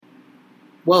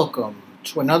Welcome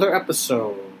to another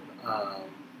episode of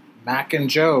Mac and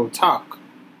Joe Talk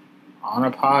on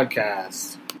a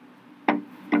Podcast.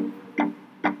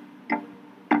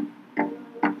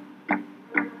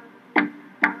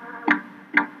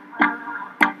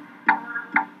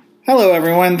 Hello,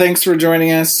 everyone. Thanks for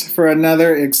joining us for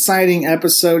another exciting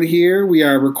episode here. We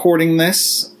are recording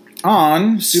this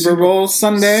on Super Bowl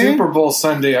Sunday. Super Bowl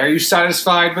Sunday. Are you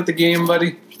satisfied with the game,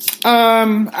 buddy?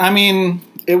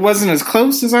 It wasn't as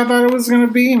close as I thought it was going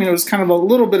to be. It was kind of a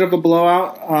little bit of a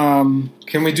blowout.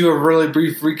 Can we do a really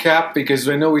brief recap? Because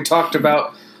I know we talked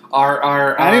about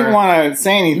our I didn't want to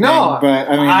say anything. No, but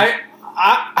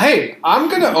hey, I'm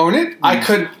going to own it.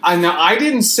 I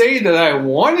didn't say that I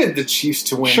wanted the Chiefs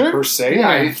to win per se.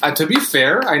 Yeah. To be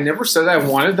fair, I never said I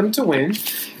wanted them to win.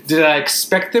 Did I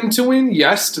expect them to win?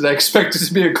 Yes. Did I expect it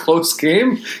to be a close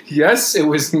game? Yes. It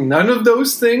was none of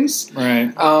those things.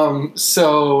 Right.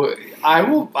 So I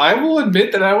will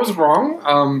admit that I was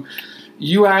wrong.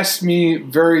 You asked me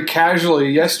very casually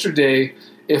yesterday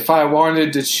if I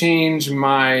wanted to change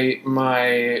my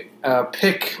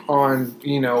pick on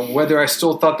whether I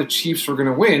still thought the Chiefs were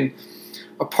going to win.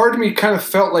 A part of me kind of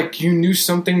felt like you knew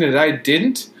something that I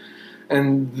didn't,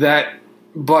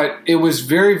 but it was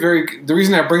very, very. The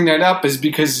reason I bring that up is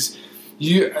because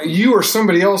you or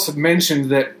somebody else had mentioned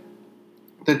that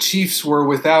the Chiefs were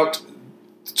without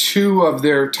two of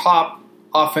their top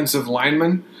offensive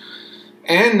linemen.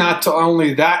 And not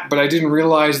only that, but I didn't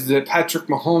realize that Patrick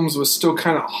Mahomes was still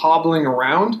kind of hobbling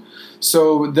around.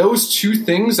 So those two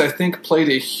things, I think, played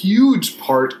a huge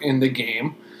part in the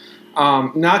game.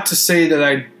 Not to say that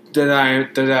I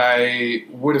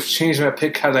would have changed my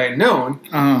pick had I known.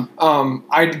 Uh-huh.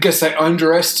 I guess I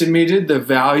underestimated the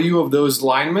value of those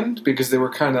linemen because they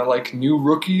were kind of like new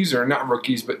rookies, or not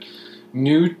rookies, but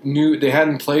new. They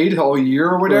hadn't played all year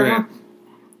or whatever. Right.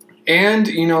 And,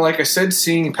 like I said,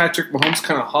 seeing Patrick Mahomes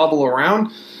kind of hobble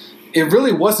around, it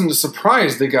really wasn't a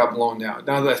surprise they got blown out,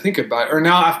 now that I think about it. Or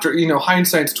now after,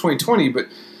 hindsight's 2020, but,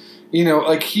 he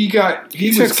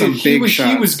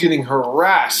was getting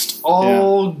harassed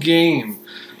all game.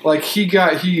 Like, he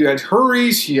had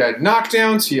hurries, he had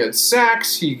knockdowns, he had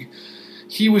sacks, he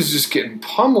was just getting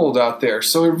pummeled out there.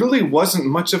 So it really wasn't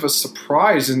much of a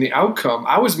surprise in the outcome.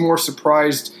 I was more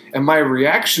surprised at my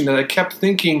reaction that I kept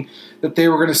thinking that they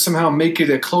were going to somehow make it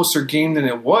a closer game than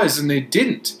it was, and they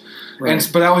didn't. Right.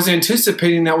 But I was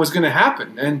anticipating that was going to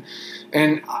happen. And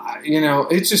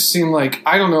it just seemed like,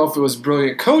 I don't know if it was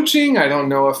brilliant coaching. I don't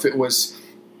know if it was,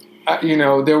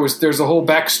 there's a whole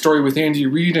backstory with Andy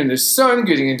Reid and his son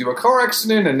getting into a car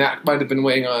accident, and that might have been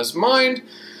weighing on his mind.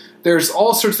 There's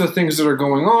all sorts of things that are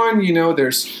going on.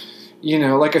 There's,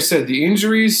 like I said, the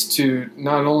injuries to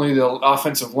not only the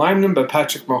offensive lineman, but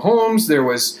Patrick Mahomes.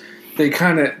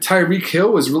 Tyreek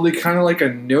Hill was really kind of like a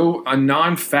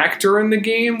non-factor in the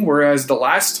game, whereas the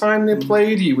last time they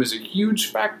played, he was a huge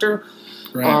factor.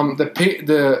 Right.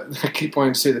 I keep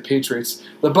wanting to say the Patriots.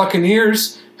 The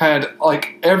Buccaneers had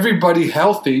like everybody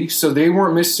healthy, so they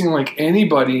weren't missing like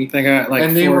anybody. They got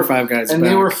four or five guys, and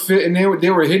back. They were fit, and they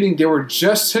were hitting. They were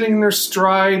just hitting their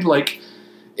stride. Like,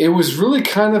 it was really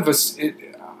kind of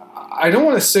I don't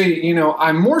want to say,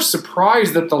 I'm more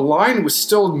surprised that the line was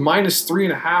still minus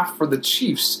 3.5 for the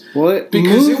Chiefs. Well,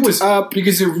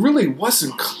 because it really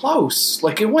wasn't close.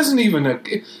 Like, it wasn't even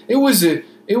it was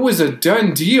a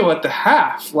done deal at the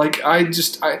half. Like, a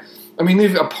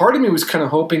part of me was kind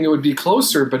of hoping it would be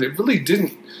closer, but it really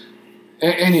didn't.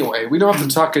 Anyway, we don't have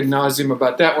to talk ad nauseum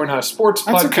about that. We're not a sports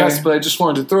podcast, okay. But I just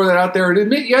wanted to throw that out there and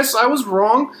admit, yes, I was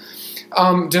wrong.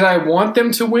 Did I want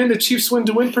them to win, the Chiefs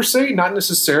to win per se? Not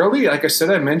necessarily. Like I said,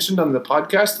 I mentioned on the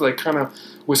podcast that I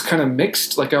was kind of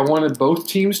mixed. Like, I wanted both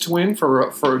teams to win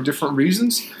for different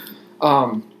reasons.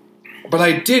 But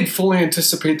I did fully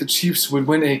anticipate the Chiefs would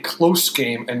win a close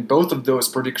game, and both of those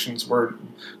predictions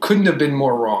couldn't have been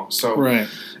more wrong. So, right.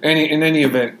 In any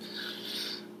event,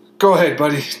 go ahead,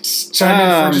 buddy. Chime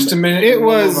in for just a minute. It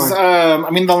was.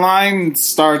 The line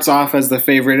starts off as the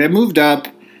favorite. It moved up.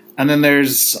 And then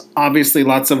there's obviously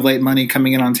lots of late money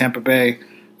coming in on Tampa Bay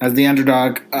as the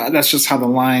underdog. That's just how the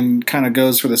line kind of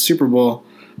goes for the Super Bowl.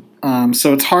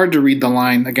 So it's hard to read the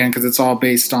line, again, because it's all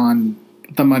based on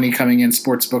the money coming in.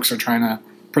 Sports books are trying to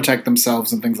protect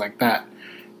themselves and things like that.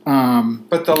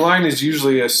 But the line is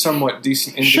usually a somewhat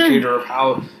decent indicator of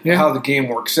how the game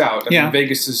works out. I mean,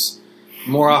 Vegas is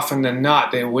more often than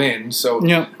not, they win. So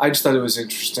I just thought it was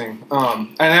interesting.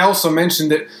 And I also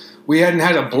mentioned that we hadn't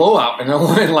had a blowout in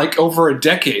like over a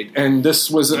decade, and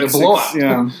this was a blowout.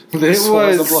 This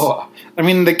was a blowout.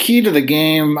 The key to the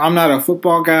game, I'm not a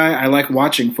football guy. I like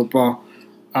watching football.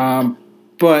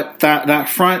 but that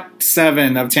front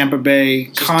seven of Tampa Bay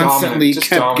Just constantly dominant,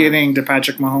 kept dominant. getting to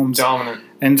Patrick Mahomes. Dominant.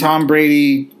 And Tom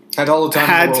Brady Had all the time.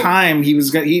 had in the world. time.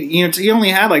 He only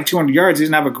had like 200 yards. He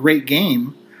didn't have a great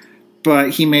game, but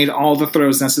he made all the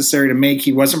throws necessary to make.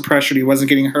 He wasn't pressured. He wasn't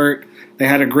getting hurt. They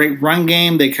had a great run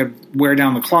game. They could wear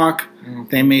down the clock.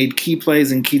 They made key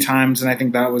plays in key times, and I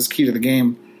think that was key to the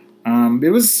game. It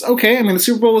was okay. I mean, the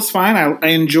Super Bowl was fine. I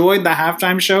enjoyed the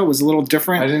halftime show. It was a little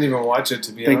different. I didn't even watch it,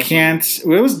 to be They honest. can't.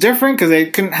 Well, it was different because they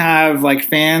couldn't have like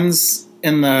fans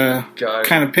in the Got it.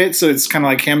 kind of pit, so it's kind of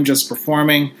like him just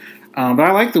performing. But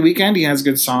I like The Weeknd. He has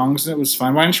good songs. It was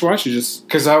fun. Why didn't you watch it?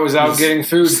 Because I was out getting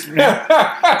food.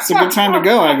 It's a good time to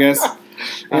go, I guess.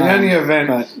 In any event,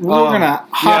 But we're gonna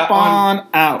hop on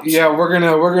out. Yeah, we're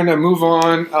gonna move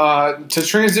on to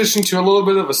transition to a little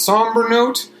bit of a somber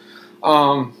note.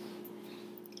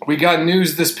 We got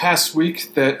news this past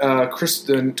week that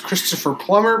Christopher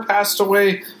Plummer passed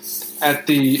away at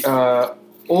the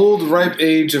old ripe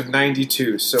age of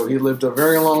 92. So he lived a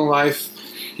very long life.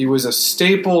 He was a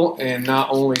staple in not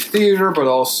only theater but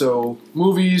also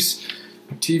movies,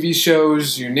 TV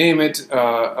shows, you name it.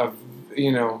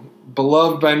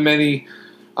 Beloved by many.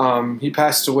 He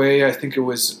passed away, I think it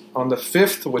was on the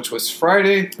 5th, which was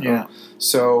Friday. Yeah.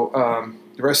 So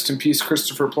rest in peace,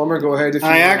 Christopher Plummer. Go ahead. If you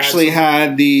I wanna actually add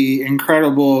had the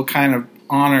incredible kind of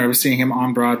honor of seeing him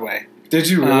on Broadway. something. Did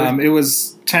you really? It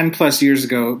was 10 plus years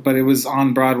ago, but it was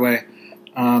on Broadway.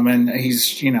 And he's,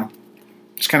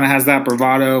 just kind of has that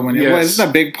bravado. And Yes. it wasn't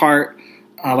a big part,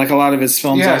 like a lot of his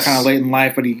films Yes. are kind of late in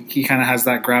life, but he kind of has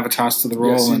that gravitas to the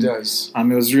role. Yes, he and, does.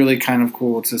 It was really kind of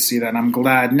cool to see that. And I'm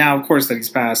glad now, of course, that he's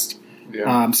passed. Yeah.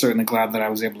 I'm certainly glad that I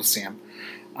was able to see him.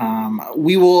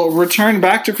 We will return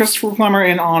back to Christopher Plummer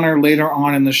in honor later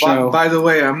on in the show. By the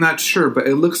way, I'm not sure, but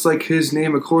it looks like his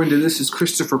name, according to this, is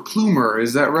Christopher Plumer.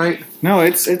 Is that right? No,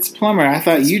 it's Plummer. I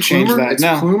thought you changed Plumer? that. It's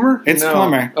no, Plumer? it's No.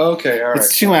 Plummer. Okay, all right.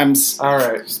 It's two M's. All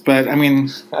right. But I mean,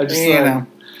 I just you thought- know,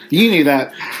 you knew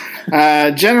that.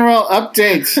 General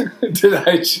update. Did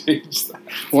I change that?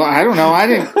 Well, I don't know. I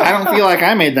don't feel like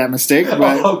I made that mistake,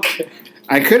 but Okay.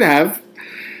 I could have.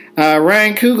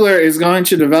 Ryan Coogler is going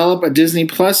to develop a Disney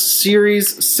Plus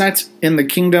series set in the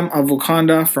Kingdom of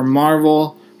Wakanda for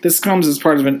Marvel. This comes as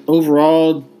part of an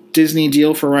overall Disney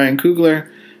deal for Ryan Coogler.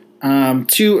 Way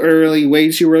too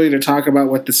early to talk about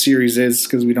what the series is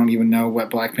because we don't even know what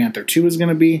Black Panther 2 is going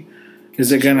to be.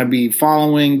 Is it going to be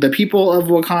following the people of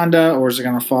Wakanda, or is it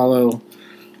going to follow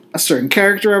a certain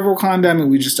character of Wakanda? I mean,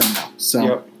 we just don't know. So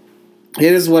Yep.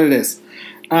 it is what it is.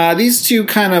 These two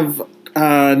kind of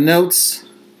notes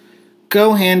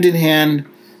go hand in hand.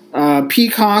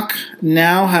 Peacock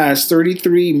now has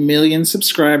 33 million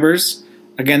subscribers.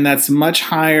 Again, that's much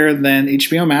higher than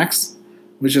HBO Max,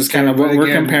 which is kind of what But we're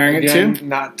again- comparing it again, to.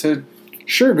 Not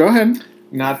Sure, go ahead.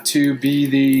 to be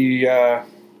the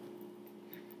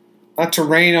not to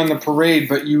rain on the parade,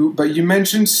 but you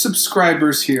mentioned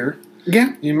subscribers here.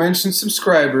 Yeah. You mentioned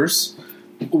subscribers.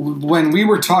 When we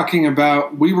were talking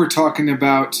about when we were talking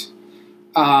about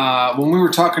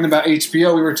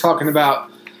HBO, we were talking about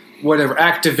whatever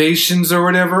activations or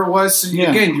whatever it was. So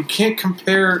Yeah. Again, you can't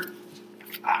compare.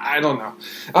 I don't know.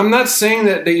 I'm not saying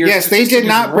that your Yes, they statistic did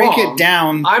not is break wrong. it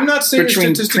down I'm not saying between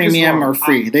your statistic premium is wrong. or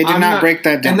free. They did I'm not break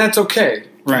that down. and that's okay.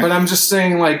 Right. But I'm just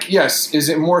saying, like, yes, is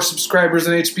it more subscribers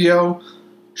than HBO?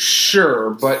 Sure,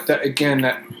 but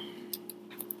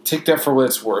take that for what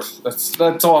it's worth.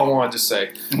 That's all I wanted to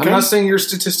say. Okay. I'm not saying your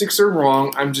statistics are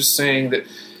wrong. I'm just saying that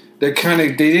they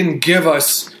didn't give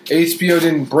us HBO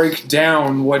didn't break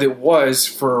down what it was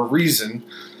for a reason.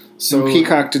 So And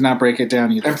Peacock did not break it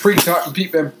down either. and Peacock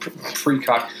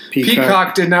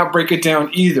did not break it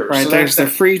down either. Right, So there's the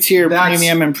free tier, that's-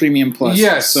 premium, and premium plus.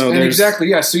 Yes, so and there's- exactly.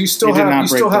 Yes, so you still They did have not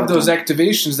break that those down.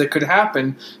 activations that could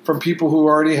happen from people who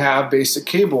already have basic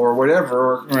cable or whatever.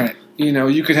 Or, Right.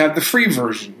 you could have the free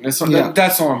version. That's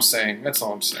all I'm saying.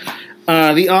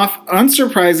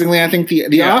 Unsurprisingly, I think the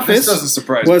This Office doesn't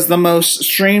surprise me. was the most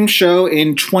streamed show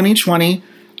in 2020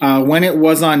 when it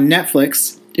was on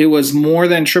Netflix. It was more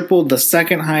than triple the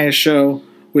second highest show,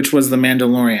 which was The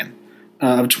Mandalorian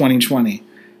of 2020.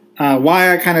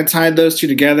 Why I kind of tied those two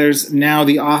together is now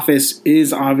The Office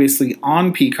is obviously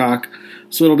on Peacock,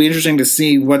 so it'll be interesting to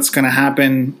see what's going to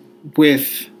happen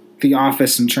with The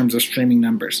Office in terms of streaming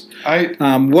numbers.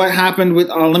 What happened with...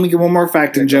 let me get one more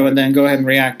fact in, Joe, and then go ahead and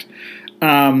react.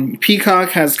 Peacock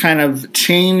has kind of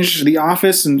changed The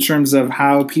Office in terms of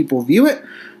how people view it.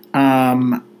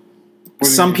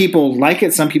 Some people like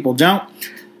it, some people don't.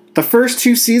 The first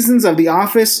 2 seasons of The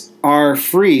Office are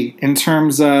free in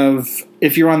terms of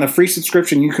if you're on the free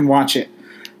subscription, you can watch it.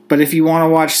 But if you want to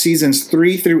watch seasons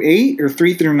 3 through 8 or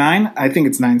 3 through 9, I think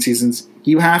it's 9 seasons,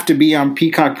 you have to be on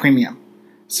Peacock Premium.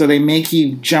 So they make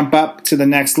you jump up to the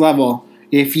next level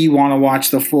if you want to watch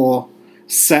the full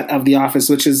set of The Office,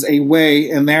 which is a way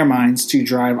in their minds to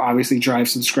drive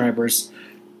subscribers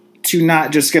to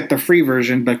not just get the free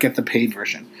version, but get the paid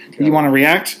version. Okay. You want to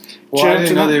react? Well, I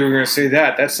didn't know they were going to say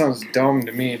that. That sounds dumb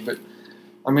to me, but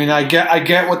I mean, I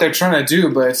get what they're trying to do,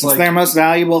 but it's like their most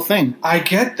valuable thing. I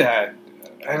get that.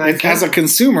 And as a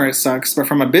consumer, it sucks, but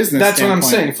from a business that's what I'm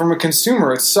saying. From a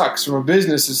consumer, it sucks. From a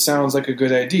business, it sounds like a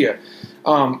good idea.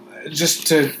 What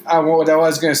I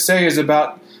was going to say is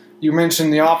about, you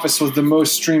mentioned The Office was the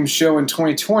most streamed show in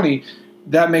 2020.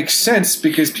 That makes sense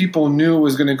because people knew it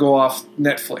was going to go off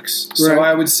Netflix. Right. So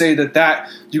I would say that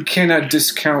you cannot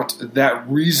discount that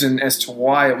reason as to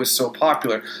why it was so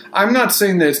popular. I'm not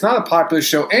saying that it's not a popular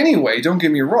show anyway. Don't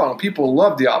get me wrong. People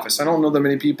love The Office. I don't know that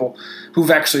many people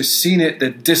who've actually seen it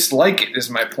that dislike it,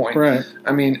 is my point. Right.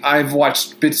 I mean, I've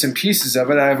watched bits and pieces of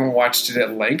it. I haven't watched it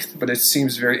at length, but it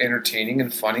seems very entertaining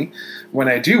and funny when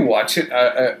I do watch it,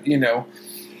 but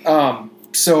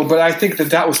I think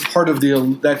that was part of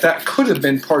that could have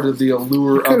been part of the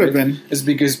allure of it, is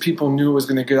because people knew it was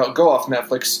going to go off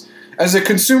Netflix. As a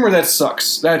consumer, that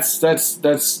sucks. That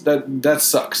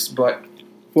sucks. But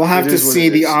we'll have to see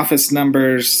the Office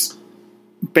numbers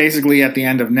basically at the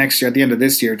end of next year, at the end of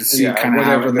this year, to see kind of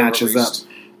how it matches up.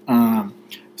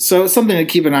 So it's something to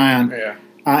keep an eye on. Yeah.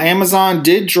 Amazon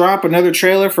did drop another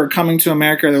trailer for Coming to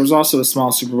America. There was also a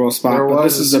small Super Bowl spot, but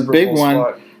this is a big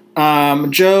one.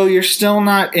 Joe, you're still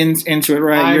not into it,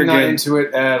 right? I'm not into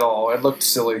it at all. It looked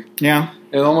silly. Yeah,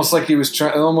 it almost like he was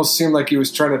trying. It almost seemed like he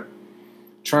was trying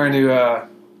to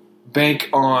bank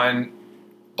on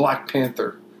Black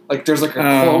Panther. Like there's like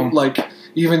a quote, like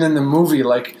even in the movie,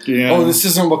 like, "Oh, this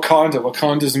isn't Wakanda.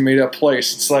 Wakanda's a made up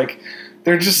place." It's like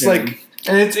they're just like.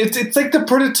 And it's like the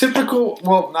prototypical.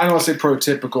 Well, I don't want to say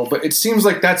prototypical, but it seems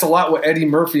like that's a lot what Eddie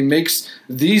Murphy makes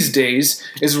these days.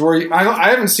 Is where I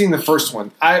haven't seen the first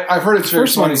one. I've heard it's very funny. The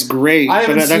first one's great,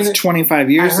 but that's 25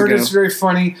 years ago. I heard it's very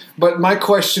funny, but my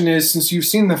question is, since you've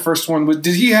seen the first one,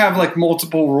 did he have like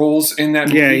multiple roles in that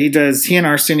movie? Yeah, he does. He and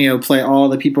Arsenio play all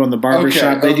the people in the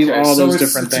barbershop. They do all those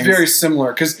different things. It's very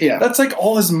similar because that's like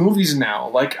all his movies now.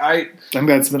 Like I think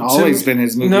that's always been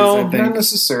his movies. No, I think. Not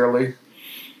necessarily.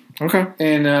 Okay.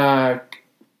 And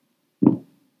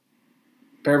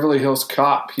Beverly Hills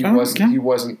Cop, he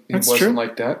wasn't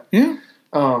like that. Yeah.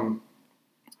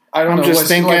 I don't know. Just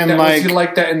thinking was he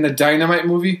like that in the Dynamite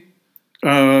movie?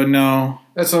 Oh no.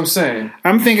 That's what I'm saying.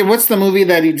 I'm thinking, what's the movie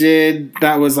that he did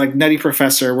that was like Nutty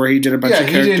Professor, where he did a bunch of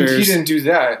characters? He didn't do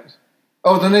that.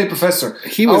 Oh, the Nutty Professor.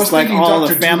 He was like all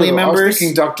the family members. I was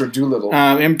thinking Dr. Dolittle.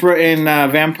 In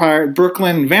Vampire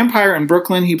in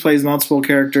Brooklyn, he plays multiple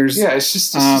characters. Yeah, it's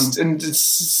just and it's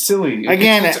silly. It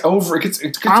gets old.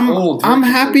 I'm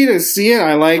happy to see it.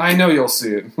 I know you'll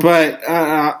see it, but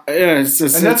it's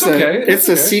okay. It's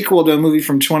a sequel to a movie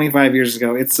from 25 years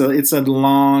ago. It's a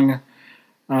long.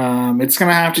 It's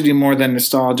gonna have to do more than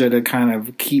nostalgia to kind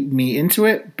of keep me into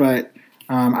it, but.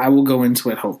 I will go into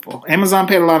it hopeful. Amazon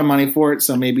paid a lot of money for it,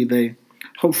 so maybe they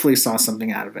hopefully saw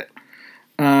something out of it.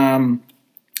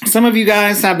 Some of you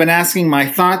guys have been asking my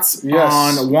thoughts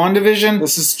on WandaVision.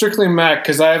 This is strictly Mac,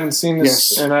 because I haven't seen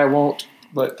this, and I won't.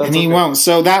 But that's he won't.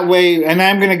 So that way, and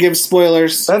I'm going to give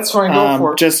spoilers. That's fine. Go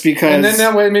for it. Just because, and then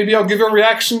that way, maybe I'll give a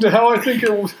reaction to how I think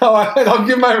I'll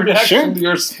give my reaction to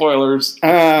your spoilers.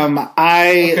 First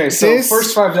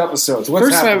 5 episodes.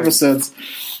 What's happening? 5 episodes.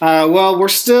 Well, we're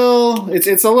still.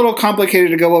 It's a little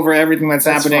complicated to go over everything that's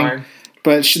happening. Fine.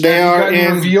 But they are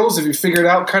in reveals. Have you figured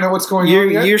out kind of what's going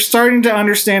on yet? You're starting to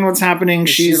understand what's happening.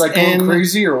 She's like going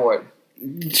crazy or what?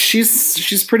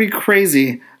 She's pretty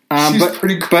crazy.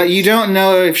 But you don't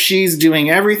know if she's doing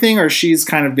everything or she's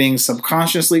kind of being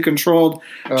subconsciously controlled.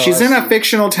 She's in a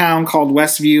fictional town called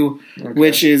Westview,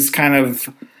 which is kind of.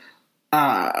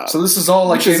 So this is all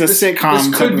like a sitcom.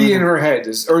 This could be in her head,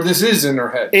 or this is in her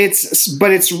head.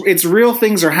 It's real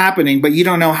things are happening, but you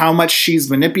don't know how much she's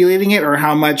manipulating it or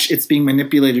how much it's being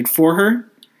manipulated for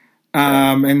her.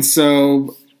 And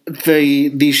so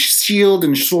the Shield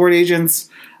and Sword agents.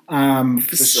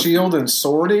 The Shield and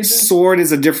Sword agents? Sword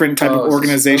is a different type of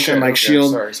organization,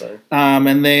 Shield. Sorry.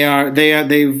 And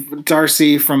they've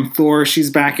Darcy from Thor.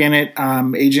 She's back in it.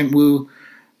 Agent Wu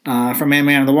from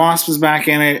Ant-Man and the Wasp is back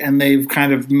in it, and they've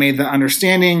kind of made the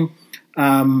understanding.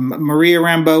 Maria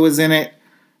Rambeau is in it,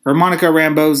 or Monica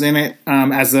Rambeau's in it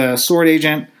as a Sword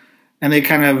agent, and they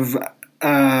kind of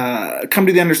come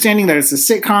to the understanding that it's a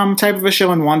sitcom type of a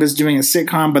show, and Wanda's doing a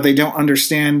sitcom, but they don't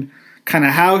understand kind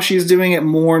of how she's doing it.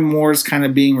 More and more is kind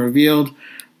of being revealed.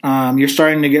 You're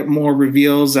starting to get more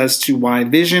reveals as to why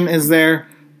Vision is there,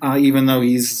 even though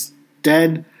he's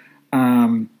dead.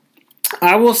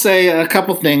 I will say a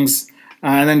couple things,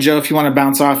 and then Joe, if you want to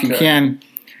bounce off, you can.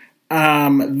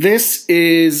 This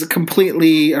is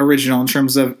completely original in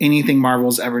terms of anything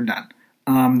Marvel's ever done.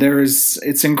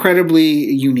 It's incredibly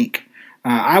unique.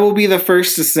 I will be the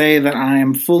first to say that I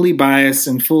am fully biased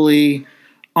and fully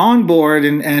on board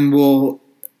and will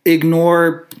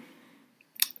ignore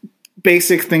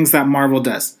basic things that Marvel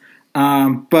does.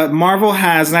 But Marvel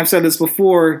has, and I've said this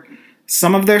before,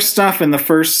 some of their stuff in the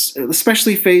first,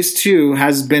 especially Phase 2,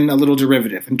 has been a little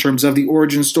derivative in terms of the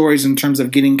origin stories, in terms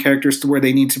of getting characters to where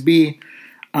they need to be.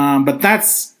 But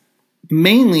that's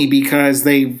mainly because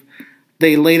they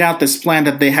laid out this plan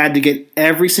that they had to get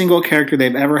every single character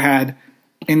they've ever had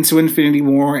into Infinity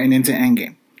War and into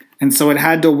Endgame. And so it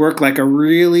had to work like a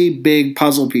really big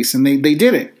puzzle piece, and they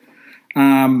did it.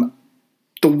 The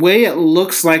way it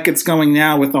looks like it's going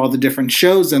now with all the different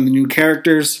shows and the new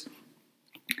characters,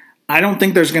 I don't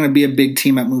think there's going to be a big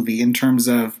team-up movie in terms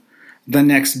of the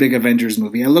next big Avengers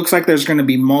movie. It looks like there's going to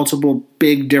be multiple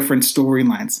big different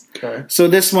storylines. Okay. So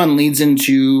this one leads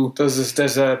into... Does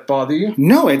that bother you?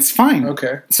 No, it's fine.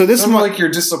 Okay. So this Sounds one... like you're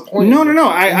disappointed. No.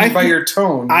 By your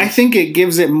tone. I think it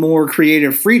gives it more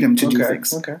creative freedom to do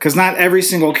things. Okay. Because not every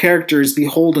single character is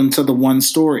beholden to the one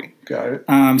story. Got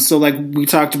it. So like we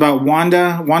talked about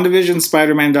WandaVision,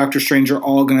 Spider-Man, Doctor Strange are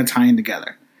all going to tie in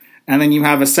together. And then you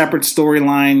have a separate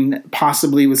storyline,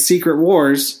 possibly with Secret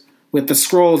Wars, with the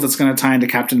Skrulls that's going to tie into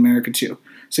Captain America too.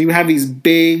 So you have these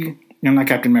big, not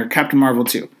Captain America, Captain Marvel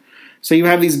too. So you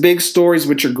have these big stories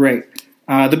which are great.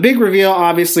 The big reveal,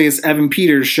 obviously, is Evan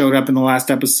Peters showed up in the last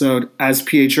episode as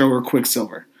Pietro or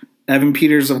Quicksilver. Evan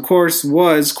Peters, of course,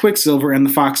 was Quicksilver in the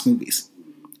Fox movies,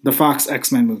 the Fox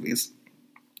X-Men movies.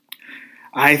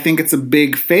 I think it's a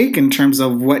big fake in terms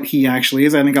of what he actually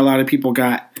is. I think a lot of people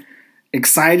got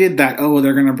excited that,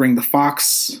 they're going to bring the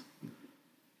Fox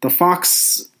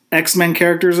X-Men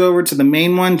characters over to the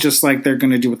main one, just like they're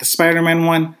going to do with the Spider-Man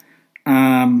one.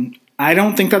 I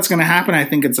don't think that's going to happen. I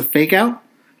think it's a fake out,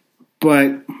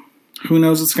 but who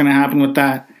knows what's going to happen with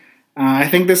that. I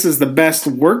think this is the best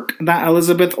work that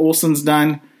Elizabeth Olsen's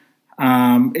done.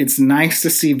 It's nice to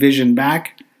see Vision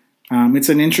back. It's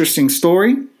an interesting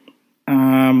story.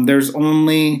 There's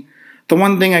only... The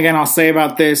one thing, again, I'll say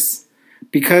about this,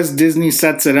 because Disney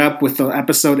sets it up with the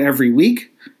episode every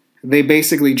week, they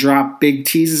basically drop big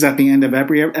teases at the end of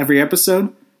every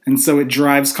episode. And so it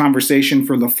drives conversation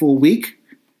for the full week.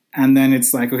 And then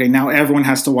it's like, okay, now everyone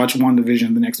has to watch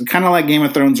WandaVision the next week. Kind of like Game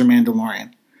of Thrones or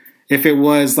Mandalorian. If it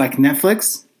was like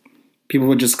Netflix, people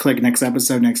would just click next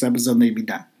episode, and they'd be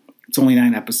done. It's only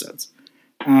 9 episodes.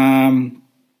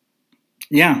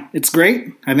 Yeah, it's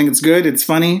great. I think it's good. It's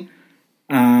funny.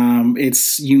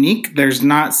 It's unique. There's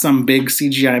not some big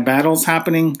CGI battles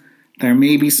happening. There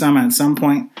may be some at some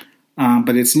point.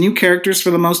 But it's new characters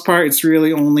for the most part. It's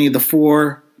really only the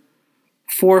four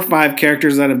or five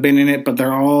characters that have been in it, but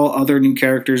they're all other new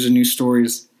characters and new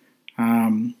stories.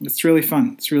 It's really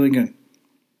fun. It's really good.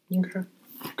 Okay.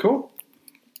 Cool.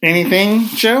 Anything,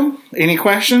 Joe? Any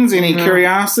questions? Any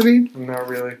curiosity? Not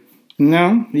really.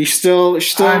 No? You still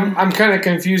I'm kind of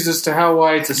confused as to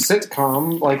why it's a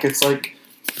sitcom. Like, it's like...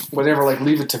 whatever, like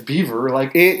Leave It to Beaver,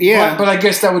 like yeah. But I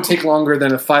guess that would take longer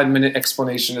than a 5-minute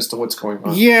explanation as to what's going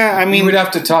on. Yeah, I mean, you would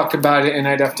have to talk about it, and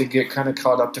I'd have to get kind of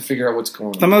caught up to figure out what's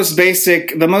going on. The most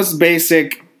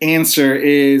basic answer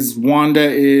is Wanda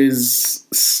is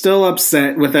still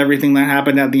upset with everything that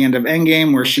happened at the end of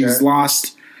Endgame, where she's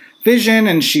lost Vision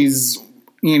and she's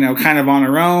kind of on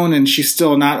her own, and she's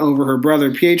still not over her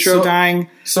brother Pietro dying.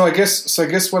 So I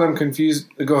guess what I'm confused.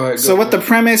 Go ahead. The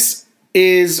premise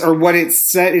is, or what it's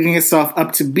setting itself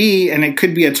up to be, and it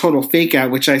could be a total fake out,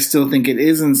 which I still think it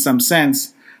is in some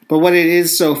sense, but what it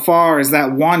is so far is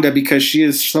that Wanda, because she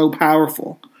is so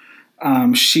powerful,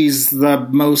 she's one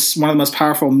of the most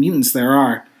powerful mutants there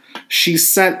are. She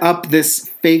set up this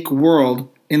fake world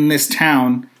in this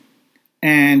town,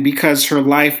 and because her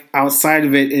life outside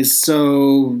of it is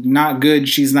so not good,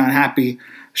 she's not happy,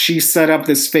 she set up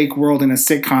this fake world in a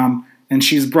sitcom, and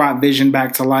she's brought Vision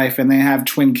back to life, and they have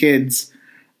twin kids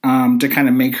to kind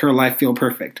of make her life feel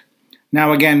perfect.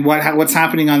 Now, again, what's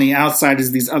happening on the outside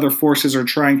is these other forces are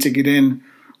trying to get in,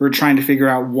 or trying to figure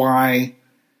out why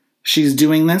she's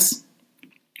doing this,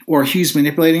 or Hugh's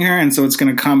manipulating her, and so it's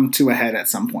going to come to a head at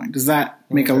some point. Does that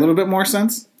make a little bit more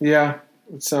sense? Yeah,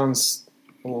 it sounds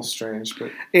a little strange,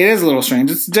 but It is a little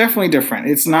strange. It's definitely different.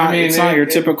 It's not. I mean, it's not your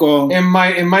typical. it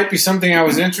might be something I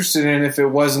was interested in if it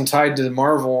wasn't tied to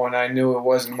Marvel and I knew it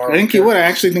wasn't Marvel. I think you would. I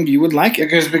actually think you would like it.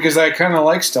 because I kind of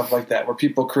like stuff like that where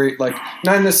people create like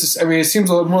not necessarily. I mean, it seems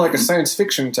a little more like a science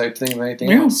fiction type thing than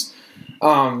anything else.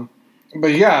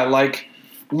 But yeah, like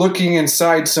looking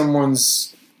inside someone's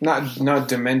not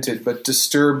demented, but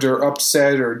disturbed or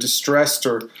upset or distressed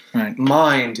or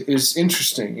mind is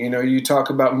interesting. You know, you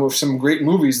talk about some great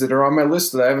movies that are on my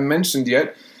list that I haven't mentioned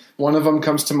yet. One of them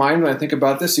comes to mind when I think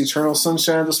about this: Eternal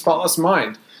Sunshine of the Spotless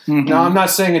Mind. Mm-hmm. Now, I'm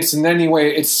not saying it's in any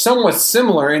way. It's somewhat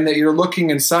similar in that you're looking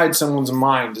inside someone's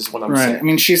mind, is what I'm saying. I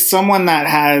mean, she's someone that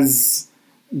has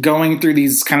going through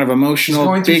these kind of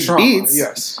emotional big trauma, beats.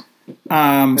 Yes.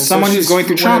 Someone who's going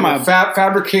through trauma.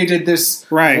 Fabricated this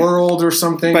world or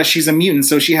something. But she's a mutant,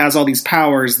 so she has all these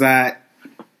powers that,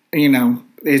 you know,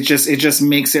 it just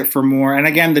makes it for more. And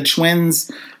again, the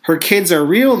twins, her kids are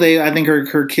real. I think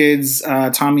her kids,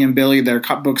 Tommy and Billy, they're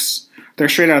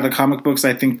straight out of the comic books.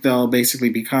 I think they'll basically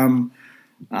become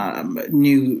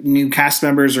new cast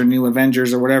members or new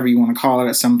Avengers or whatever you want to call it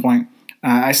at some point.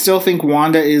 I still think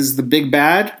Wanda is the big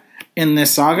bad in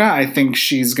this saga. I think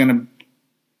she's going to...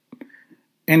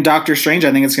 In Doctor Strange,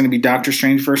 I think it's going to be Doctor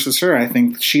Strange versus her. I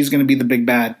think she's going to be the big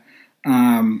bad.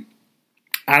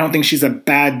 I don't think she's a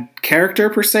bad character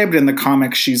per se, but in the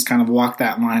comics, she's kind of walked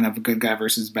that line of a good guy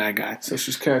versus bad guy. So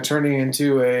she's kind of turning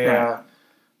into a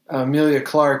Emilia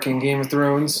Clarke in Game of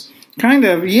Thrones. Kind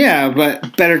of, yeah,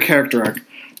 but better character arc.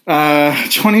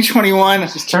 2021.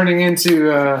 She's turning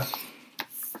into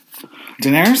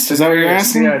Daenerys? Is that what you're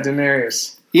asking? Yeah,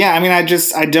 Daenerys. Yeah, I mean, I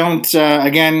don't,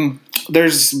 again,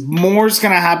 there's more's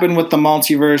going to happen with the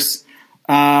multiverse.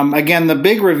 Again, the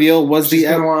big reveal was She's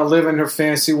going to want to live in her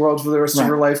fantasy world for the rest of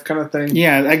her life kind of thing.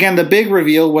 Yeah, again, the big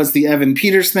reveal was the Evan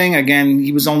Peters thing. Again,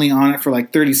 he was only on it for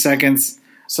like 30 seconds.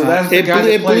 So that's the guy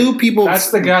that blew people.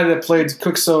 That's the guy that played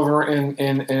Quicksilver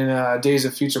in Days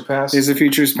of Future Past. Days of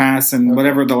Futures Past and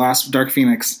whatever, the last Dark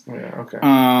Phoenix. Yeah, okay.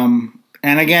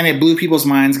 And again, it blew people's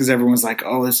minds because everyone was like,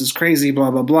 "Oh, this is crazy,"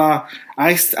 blah blah blah.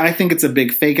 I think it's a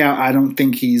big fake out. I don't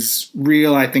think he's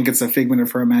real. I think it's a figment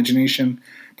of her imagination.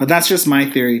 But that's just my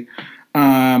theory.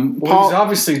 Paul, he's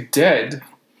obviously dead.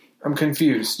 I'm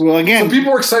confused. Well, again, so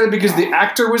people were excited because the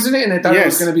actor was in it, and they thought it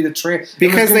was going to be the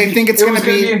because they think it's going to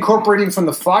be incorporating from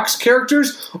the Fox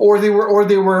characters, or they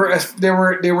were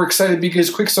excited because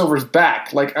Quicksilver's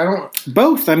back. Like I don't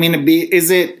both. I mean,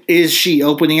 is she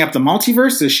opening up the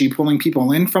multiverse? Is she pulling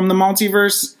people in from the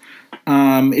multiverse?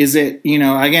 Is it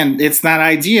again? It's that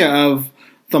idea of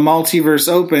the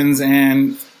multiverse opens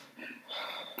and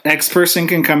X person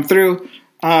can come through.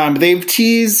 They've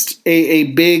teased a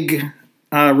big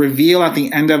reveal at the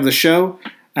end of the show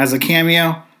as a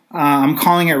cameo. I'm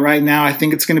calling it right now. I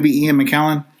think it's going to be Ian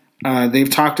McKellen. They've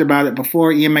talked about it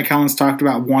before. Ian McKellen's talked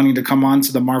about wanting to come on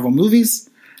to the Marvel movies.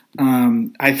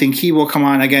 I think he will come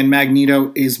on. Again,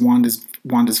 Magneto is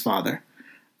Wanda's father.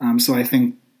 So I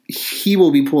think he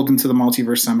will be pulled into the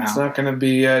multiverse somehow. It's not going to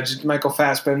be Michael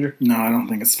Fassbender? No, I don't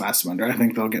think it's Fassbender. I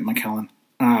think they'll get McKellen.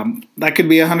 That could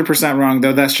be 100% wrong,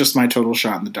 though. That's just my total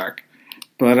shot in the dark.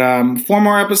 But 4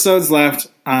 more episodes left.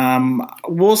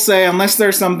 We'll say, unless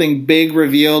there's something big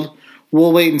revealed,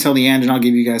 we'll wait until the end, and I'll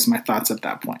give you guys my thoughts at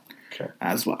that point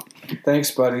as well.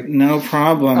 Thanks, buddy. No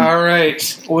problem. All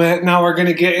right. Well, now we're going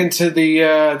to get into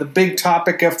the big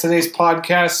topic of today's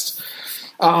podcast.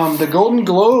 The Golden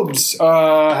Globes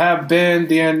have been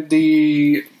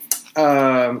the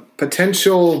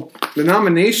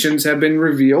nominations have been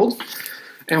revealed,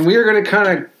 and we are going to kind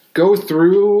of go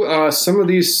through some of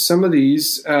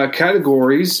these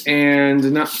categories and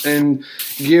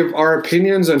give our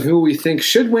opinions on who we think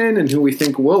should win and who we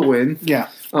think will win. Yeah.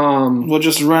 We'll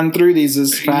just run through these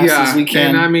as fast as we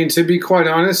can. And I mean, to be quite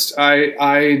honest,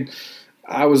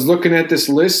 I was looking at this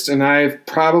list and I've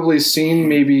probably seen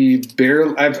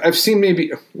I've seen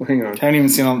maybe. Hang on. I haven't even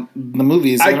seen all the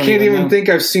movies. I can't even think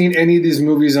I've seen any of these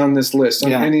movies on this list.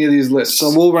 Any of these lists. So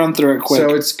we'll run through it quick.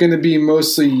 So it's going to be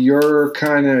mostly your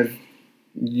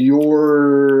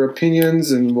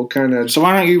opinions, and we'll kind of. So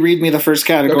why don't you read me the first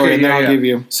category, and then I'll give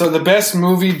you. So the best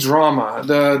movie drama.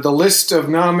 The list of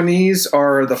nominees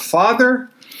are The Father.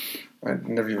 I've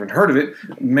never even heard of it.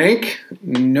 Mank,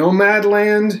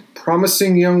 Nomadland,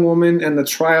 Promising Young Woman, and The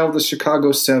Trial of the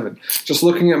Chicago 7. Just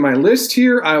looking at my list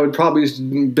here, I would probably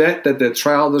bet that The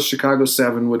Trial of the Chicago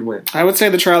 7 would win. I would say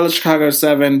The Trial of the Chicago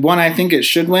 7. One, I think it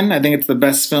should win. I think it's the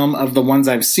best film of the ones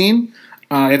I've seen.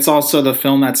 It's also the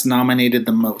film that's nominated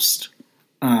the most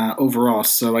overall.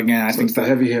 So again, I think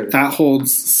that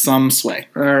holds some sway.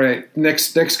 All right.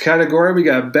 Next category, we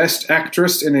got Best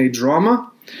Actress in a Drama.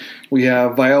 We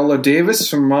have Viola Davis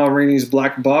from Ma Rainey's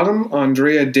Black Bottom,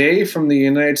 Andrea Day from The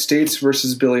United States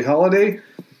versus Billie Holiday,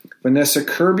 Vanessa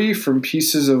Kirby from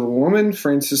Pieces of a Woman,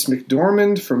 Frances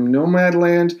McDormand from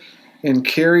Nomadland, and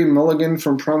Carey Mulligan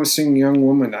from Promising Young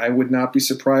Woman. I would not be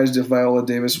surprised if Viola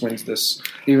Davis wins this.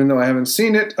 Even though I haven't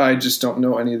seen it, I just don't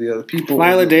know any of the other people.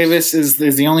 Viola Davis is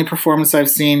the only performance I've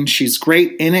seen. She's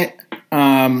great in it.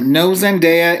 No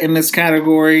Zendaya in this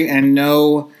category, and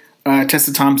no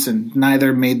Tessa Thompson.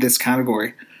 Neither made this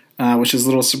category, which is a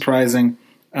little surprising.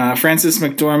 Frances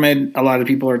McDormand, a lot of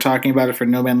people are talking about it for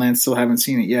Nomadland, still haven't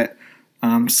seen it yet.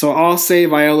 So I'll say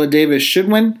Viola Davis should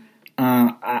win.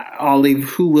 I'll leave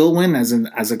who will win as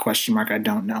a question mark. I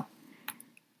don't know.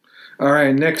 All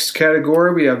right, next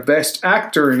category, we have Best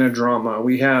Actor in a Drama.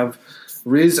 We have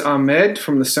Riz Ahmed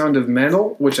from The Sound of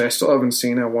Metal, which I still haven't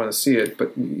seen. I want to see it,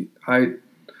 but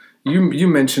you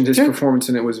mentioned his performance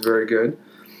and it was very good.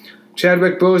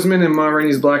 Chadwick Boseman in Ma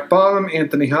Rainey's Black Bottom,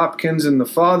 Anthony Hopkins in The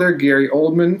Father, Gary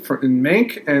Oldman in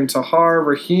Mank, and Tahar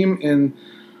Rahim in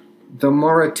The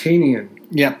Mauritanian.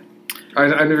 Yep. I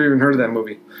never even heard of that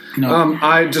movie. No.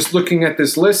 I just looking at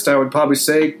this list, I would probably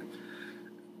say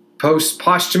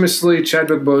posthumously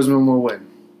Chadwick Boseman will win.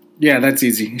 Yeah, that's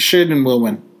easy. Should and will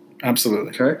win. Absolutely.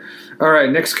 Okay. All right.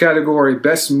 Next category: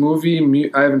 Best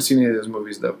Movie. I haven't seen any of those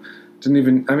movies though. I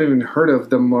haven't even heard of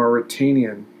The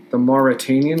Mauritanian. The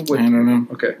Mauritanian. I don't know.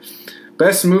 Okay.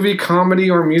 Best Movie, Comedy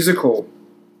or Musical.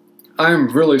 I am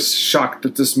really shocked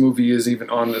that this movie is even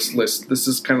on this list. This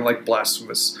is kind of like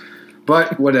blasphemous.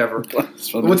 But whatever.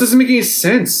 What doesn't make any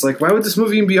sense? Like, why would this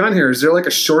movie even be on here? Is there like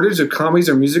a shortage of comedies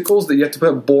or musicals that you have to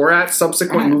put Borat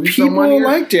subsequent movie film on here?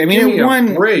 People liked it. I mean, Give me it won.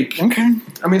 a break. Okay.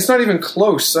 I mean, it's not even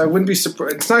close. I wouldn't be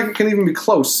surprised. It's not going to even be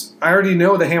close. I already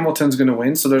know that Hamilton's going to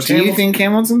win. So there's. Do you think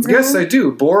Hamilton's going to Yes, win? I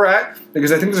do. Borat,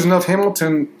 because I think there's enough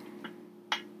Hamilton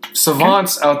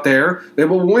savants out there that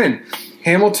will win.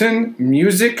 Hamilton,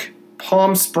 music,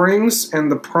 Palm Springs,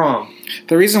 and The Prom.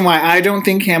 The reason why I don't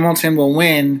think Hamilton will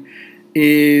win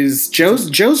is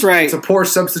Joe's right. It's a poor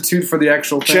substitute for the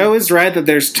actual thing. Joe is right that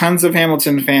there's tons of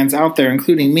Hamilton fans out there,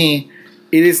 including me.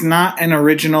 It is not an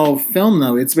original film,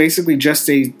 though. It's basically just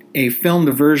a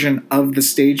filmed version of the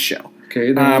stage show.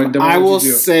 Okay, then I will would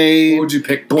you do? say... What would you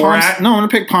pick? Borat? No, I'm going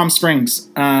to pick Palm Springs.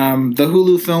 The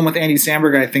Hulu film with Andy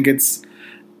Samberg, I think it's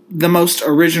the most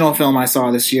original film I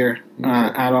saw this year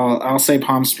at all. I'll say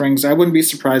Palm Springs. I wouldn't be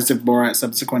surprised if Borat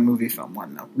subsequent movie film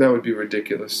won, though. That would be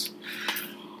ridiculous.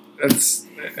 It's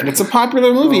a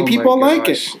popular movie. Oh People my like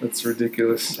gosh, it. That's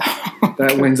ridiculous.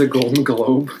 That wins a Golden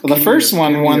Globe. Well, the first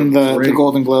one won the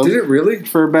Golden Globe. Did it really?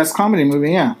 For Best Comedy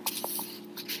Movie, yeah.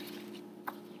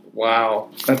 Wow.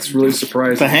 That's really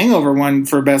surprising. The Hangover won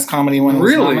for Best Comedy when it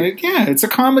was Really? nominated. Yeah, it's a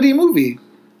comedy movie.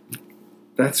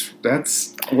 That's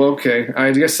well, okay.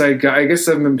 I guess I've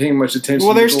been paying much attention.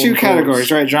 Well, there's to two Golden Globes.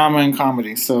 categories, right? Drama and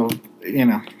comedy. So,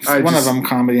 one of them,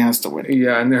 comedy, has to win.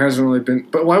 Yeah, and there hasn't really been.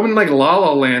 But why wouldn't like La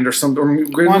La Land or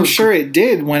something? Well, I'm sure it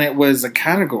did when it was a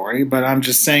category, but I'm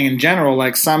just saying in general,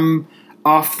 like some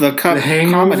off the cuff The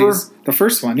Hangover? comedies. The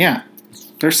first one, yeah.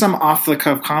 There's some off the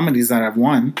cuff comedies that have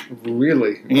won.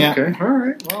 Really? Yeah. Okay. All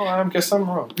right. Well, I guess I'm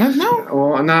wrong. No.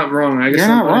 Well, I'm not wrong. I guess You're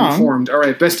I'm not wrong. uninformed. All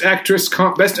right. Best actress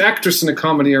in a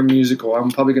comedy or musical. I'm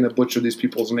probably going to butcher these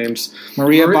people's names.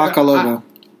 Maria Bakalova.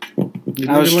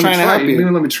 I was trying to help you. You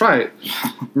didn't let me try it.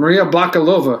 Maria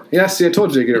Bakalova. Yeah, see, I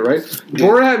told you to get it right. Yeah.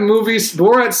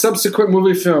 Borat subsequent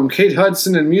movie film. Kate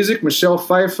Hudson in music. Michelle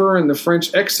Pfeiffer in The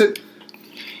French Exit.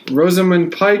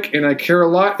 Rosamund Pike in I Care a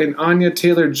Lot. And Anya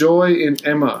Taylor-Joy in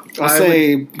Emma. Go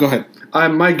ahead.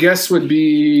 My guess would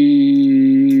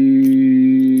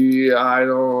be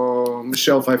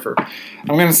Michelle Pfeiffer.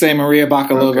 I'm going to say Maria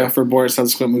Bakalova Okay. for Borat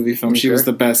subsequent movie film. She Okay. was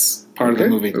the best part of the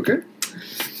movie. Okay.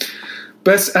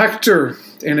 Best actor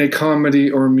in a comedy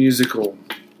or musical.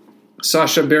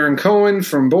 Sacha Baron Cohen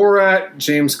from Borat,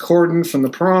 James Corden from The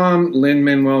Prom,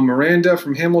 Lin-Manuel Miranda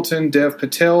from Hamilton, Dev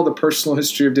Patel, The Personal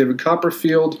History of David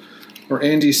Copperfield, or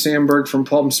Andy Samberg from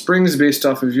Palm Springs. Based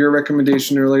off of your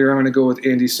recommendation earlier, I'm going to go with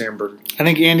Andy Samberg. I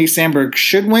think Andy Samberg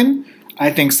should win.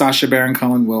 I think Sacha Baron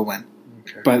Cohen will win.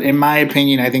 Okay. But in my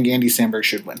opinion, I think Andy Samberg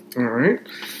should win. All right.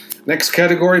 Next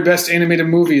category, Best Animated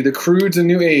Movie. The Croods: A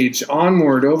New Age,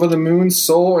 Onward, Over the Moon,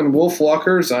 Soul, and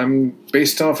Wolfwalkers. I'm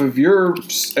based off of your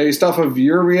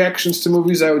reactions to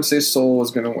movies. I would say Soul is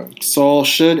going to win. Soul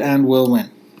should and will win.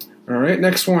 All right,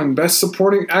 next one, Best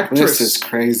Supporting Actress. This is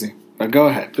crazy. But go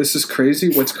ahead. This is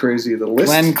crazy. What's crazy? The list.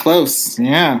 Glenn Close.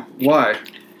 Yeah. Why?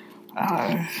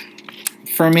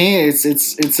 For me,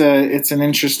 it's an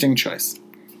interesting choice.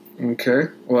 Okay.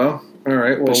 Well. All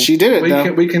right. Well, But she did it,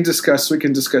 though. We can discuss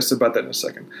about that in a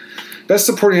second. Best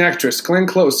Supporting Actress: Glenn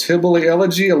Close, Hillbilly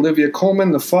Elegy; Olivia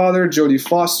Colman, The Father; Jodie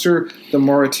Foster, The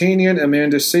Mauritanian;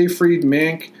 Amanda Seyfried,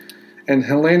 Mank; and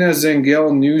Helena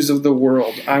Zengel, News of the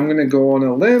World. I'm going to go on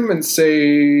a limb and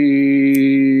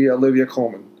say Olivia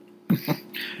Colman.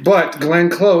 But Glenn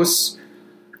Close,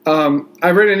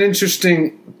 I read an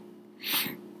interesting...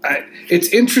 it's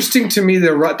interesting to me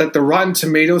that the Rotten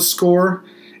Tomatoes score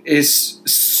is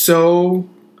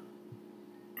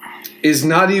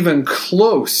not even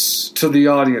close to the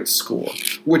audience score,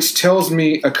 which tells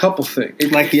me a couple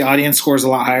things. Like the audience score is a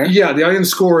lot higher? Yeah, the audience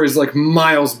score is like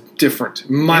miles different,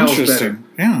 miles better.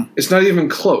 Yeah. It's not even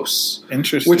close.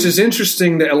 Interesting. Which is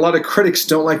interesting that a lot of critics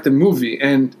don't like the movie.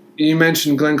 And you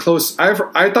mentioned Glenn Close. I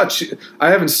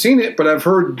haven't seen it, but I've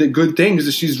heard the good things,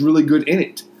 that she's really good in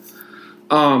it.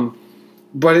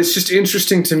 But it's just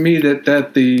interesting to me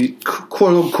that the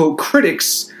quote-unquote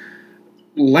critics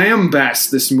lambast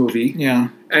this movie. Yeah.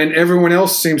 And everyone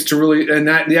else seems to really, and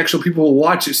that the actual people who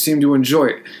watch it seem to enjoy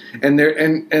it. And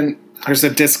there's a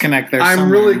disconnect there. I'm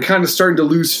somewhere. really kind of starting to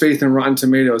lose faith in Rotten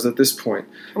Tomatoes at this point.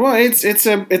 Well,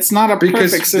 it's not a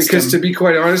perfect system. Because to be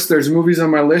quite honest, there's movies on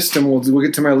my list, and we'll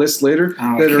get to my list later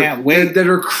that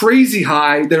are crazy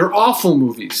high, that are awful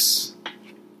movies.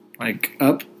 Like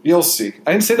Up. You'll see.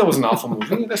 I didn't say that was an awful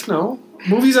movie. That's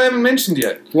movies I haven't mentioned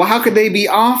yet. Well, how could they be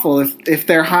awful if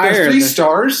they're higher? They're 3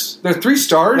 stars. They're 3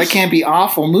 stars. That can't be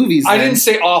awful movies. I didn't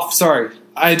say off. Sorry.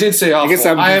 I did say awful. I guess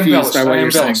I'm confused by what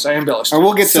you're saying. I embellished. Or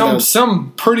we'll get to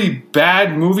some pretty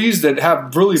bad movies that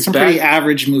have really pretty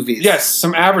average movies. Yes,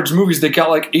 some average movies that got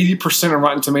like 80% on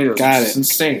Rotten Tomatoes. Got it. It's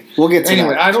insane. We'll get to anyway.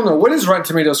 that. I don't know, what is Rotten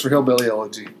Tomatoes for Hillbilly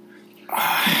Elegy.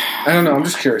 I don't know. I'm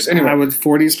just curious. Anyway, I would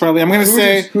 40s probably. I'm going to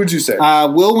say. Who would you say?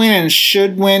 Will win and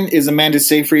should win is Amanda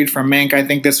Seyfried from Mank. I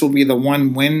think this will be the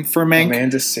one win for Mank.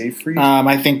 Amanda Seyfried.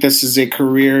 I think this is a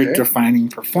career-defining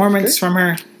performance from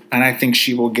her, and I think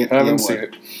she will get. I haven't seen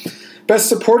it. Best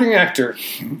Supporting Actor: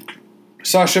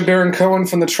 Sacha Baron Cohen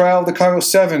from The Trial of the Chicago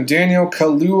 7, Daniel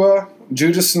Kaluuya,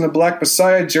 Judas and the Black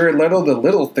Messiah, Jared Leto, The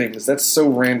Little Things. That's so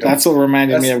random. That's what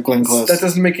reminded me of Glenn Close. That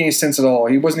doesn't make any sense at all.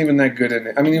 He wasn't even that good in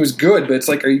it. I mean, he was good, but it's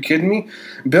like, are you kidding me?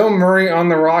 Bill Murray, On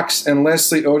the Rocks, and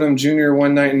Leslie Odom Jr.,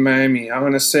 One Night in Miami. I'm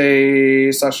going to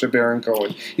say Sacha Baron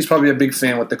Cohen. He's probably a big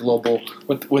fan with the Golden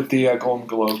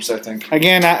Globes, I think.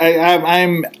 Again,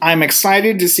 I'm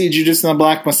excited to see Judas and the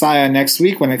Black Messiah next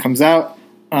week when it comes out.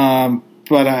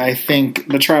 But I think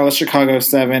The Trial of Chicago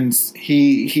 7,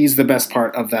 he's the best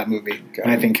part of that movie. And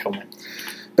I think he'll win.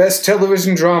 Best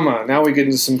television drama. Now we get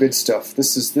into some good stuff.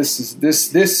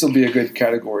 This will be a good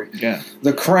category. Yeah.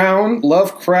 The Crown,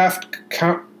 Lovecraft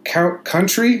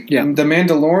Country, yeah. The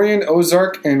Mandalorian,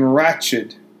 Ozark, and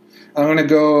Ratched. I'm going to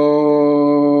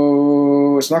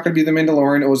go... It's not going to be The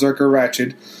Mandalorian, Ozark, or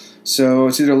Ratched. So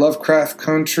it's either Lovecraft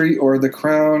Country or The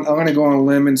Crown. I'm going to go on a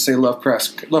limb and say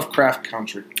Lovecraft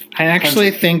Country. I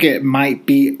actually think it might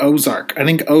be Ozark. I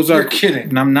think Ozark... You're kidding.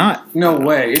 And I'm not. No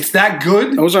way. It's that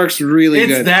good? Ozark's really good.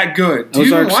 It's that good. Do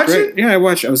Ozark's you even watch great. it? Yeah, I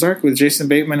watch Ozark with Jason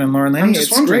Bateman and Lauren Linney. I'm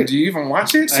just wondering, do you even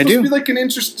watch it? It's supposed to be like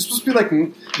it's supposed to be like...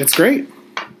 It's great.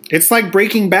 It's like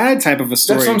Breaking Bad type of a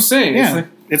story. That's what I'm saying. Yeah,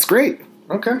 it's great.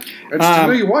 Okay. I just didn't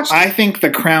know you watched it. I think The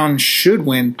Crown should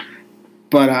win,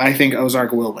 but I think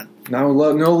Ozark will win. No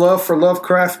love for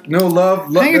Lovecraft. No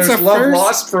love. I think it's there's love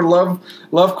lost for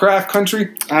Lovecraft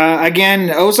Country. Again,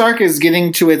 Ozark is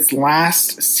getting to its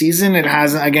last season. It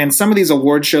hasn't. Again, some of these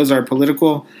award shows are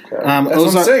political. Okay. That's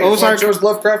what I'm saying. Ozark chose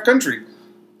Lovecraft Country.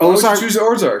 Choose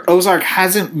Ozark. Ozark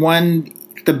hasn't won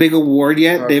the big award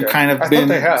yet. Okay. They've kind of been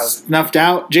snuffed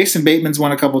out. Jason Bateman's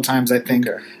won a couple times, I think.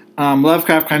 Okay.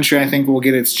 Lovecraft Country, I think, will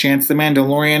get its chance. The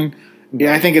Mandalorian,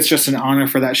 I think it's just an honor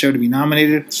for that show to be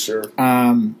nominated. Sure.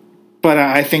 But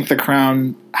I think The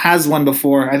Crown has won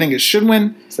before. I think it should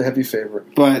win. It's a heavy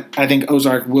favorite. But I think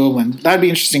Ozark will win. That'd be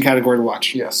an interesting category to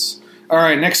watch. Yes. All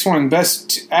right, next one.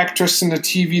 Best Actress in a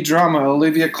TV Drama.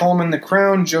 Olivia Colman, The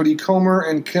Crown. Jodie Comer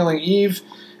in Killing Eve.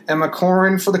 Emma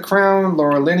Corrin for The Crown.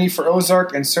 Laura Linney for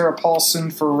Ozark. And Sarah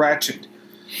Paulson for Ratched.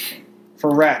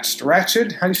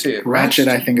 Ratched? How do you say it? Ratched,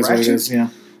 I think is what it is, yeah.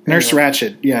 Nurse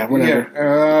Ratched. Yeah, whatever. Yeah.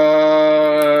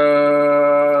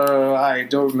 I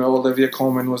don't know. Olivia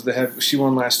Colman was the head. She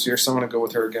won last year, so I'm going to go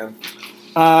with her again.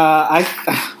 I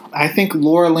think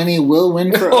Laura Linney will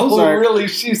win for Ozark. Oh, really?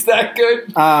 She's that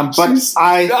good? But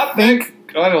I think...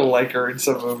 I don't like her in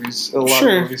some movies. A lot of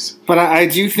movies. But I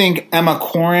do think Emma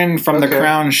Corrin from The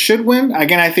Crown should win.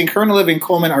 Again, I think her and Olivia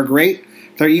Colman are great.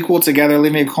 They're equal together.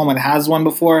 Olivia Colman has won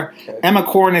before. Okay. Emma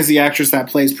Corrin is the actress that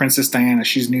plays Princess Diana.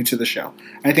 She's new to the show.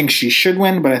 I think she should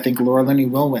win, but I think Laura Linney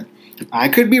will win. I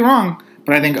could be wrong,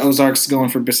 but I think Ozark's going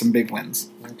for some big wins.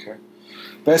 Okay.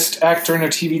 Best actor in a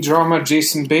TV drama,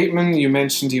 Jason Bateman. You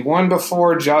mentioned he won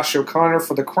before. Josh O'Connor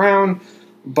for The Crown.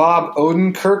 Bob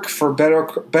Odenkirk for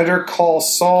Better Call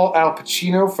Saul. Al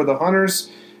Pacino for The Hunters.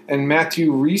 And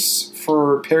Matthew Rhys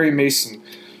for Perry Mason.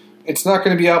 It's not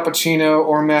going to be Al Pacino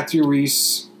or Matthew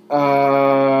Rhys.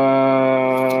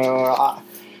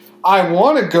 I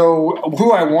want to go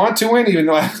who I want to win, even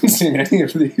though I haven't seen any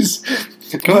of these.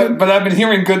 But I've been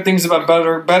hearing good things about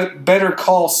Better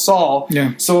Call Saul.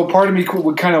 Yeah. So a part of me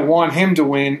would kind of want him to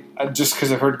win just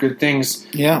because I've heard good things.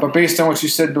 Yeah. But based on what you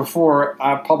said before,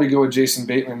 I'd probably go with Jason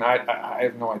Bateman. I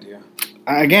have no idea.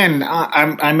 Again,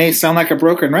 I may sound like a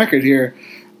broken record here.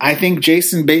 I think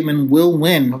Jason Bateman will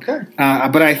win. Okay.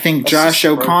 But I think Josh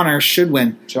O'Connor should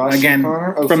win. Josh again,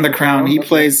 O'Connor? from The Crown. He Okay.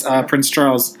 plays Prince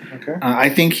Charles. Okay. I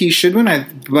think he should win.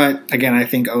 But again, I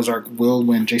think Ozark will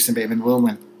win. Jason Bateman will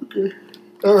win. Okay.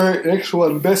 All right, next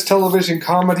one. Best television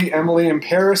comedy, Emily in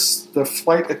Paris, The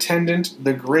Flight Attendant,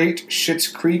 The Great, Schitt's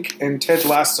Creek, and Ted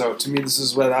Lasso. To me, this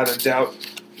is without a doubt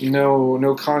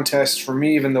no contest for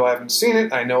me, even though I haven't seen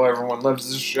it. I know everyone loves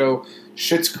this show,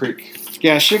 Schitt's Creek.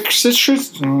 Yeah, Schitt's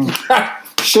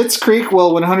Creek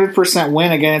will 100%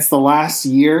 win. Again, it's the last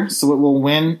year, so it will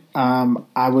win.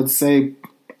 I would say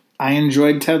I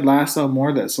enjoyed Ted Lasso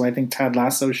more, so I think Ted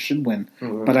Lasso should win.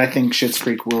 Mm-hmm. But I think Schitt's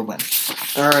Creek will win.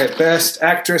 All right, best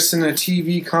actress in a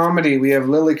TV comedy. We have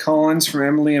Lily Collins from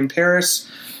Emily in Paris,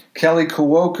 Kelly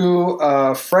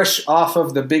Kuoku, fresh off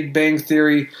of The Big Bang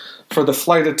Theory for The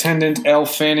Flight Attendant, Elle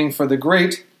Fanning for The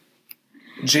Great,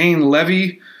 Jane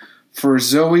Levy for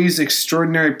Zoe's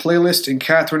Extraordinary Playlist, and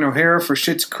Catherine O'Hara for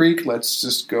Schitt's Creek. Let's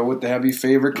just go with the heavy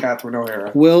favorite, Catherine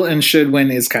O'Hara. Will and should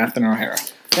win is Catherine O'Hara.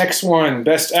 Next one,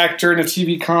 best actor in a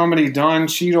TV comedy, Don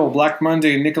Cheadle, Black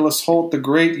Monday, Nicholas Hoult, The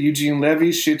Great, Eugene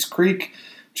Levy, Schitt's Creek,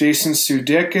 Jason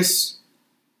Sudeikis,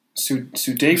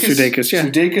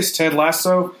 Ted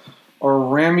Lasso, or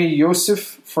Rami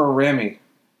Youssef for Rami.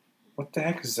 What the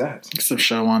heck is that? It's a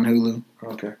show on Hulu.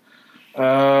 Okay.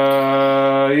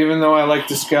 Even though I like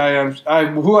this guy,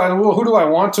 who do I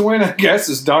want to win? I guess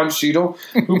is Don Cheadle,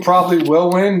 who probably will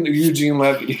win. Eugene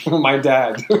Levy, my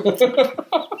dad.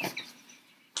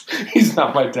 He's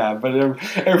not my dad, but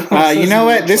everyone you know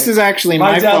what? This is actually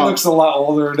my dad fault. looks a lot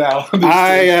older now.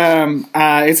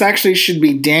 It's actually should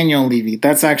be Daniel Levy.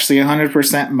 That's actually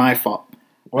 100% my fault.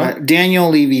 What? Daniel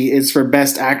Levy is for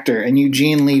best actor, and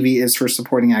Eugene Levy is for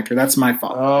supporting actor. That's my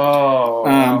fault.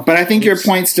 Oh, but I think your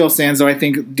point still stands. Though I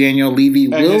think Daniel Levy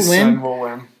and will his win. son will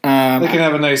win. They can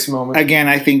have a nice moment. Again,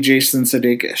 I think Jason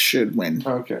Sudeikis should win.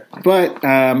 Okay, but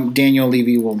Daniel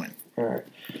Levy will win. All right.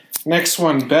 Next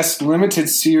one, best limited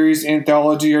series,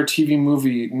 anthology, or TV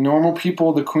movie. Normal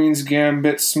People, The Queen's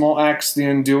Gambit, Small Axe, The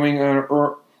Undoing,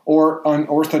 or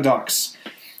Unorthodox.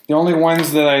 The only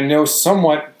ones that I know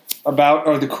somewhat about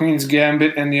are The Queen's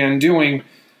Gambit and The Undoing.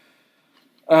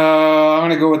 I'm going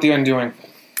to go with The Undoing.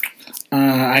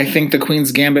 I think The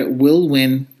Queen's Gambit will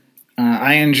win.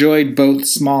 I enjoyed both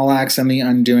Small Axe and The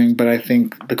Undoing, but I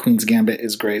think The Queen's Gambit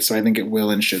is great, so I think it will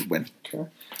and should win. Okay.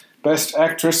 Best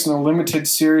actress in a limited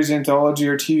series, anthology,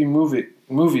 or TV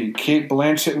movie. Kate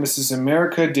Blanchett, Mrs.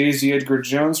 America. Daisy Edgar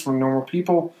Jones from Normal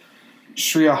People.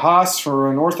 Shreya Haas for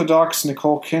Unorthodox.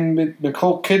 Nicole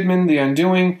Kidman, The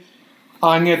Undoing.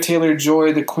 Anya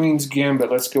Taylor-Joy, The Queen's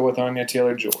Gambit. Let's go with Anya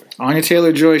Taylor-Joy. Anya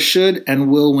Taylor-Joy should and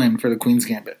will win for The Queen's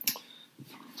Gambit.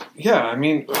 Yeah, I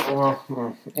mean, no,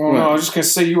 I was just going to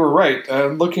say you were right.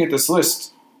 Looking at this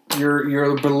list,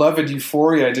 your beloved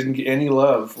Euphoria didn't get any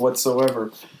love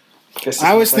whatsoever.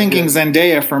 I was thinking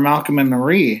Zendaya for Malcolm and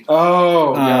Marie.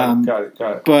 Oh, got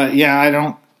it. But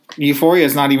yeah, Euphoria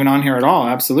is not even on here at all.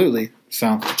 Absolutely.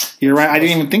 So you're right. I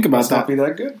didn't even think about that. Must not be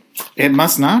that good. It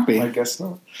must not be. I guess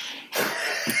not.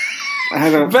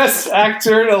 Best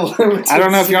actor in a limited. I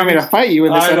don't know if you want me to fight you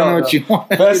with this. I don't know what you want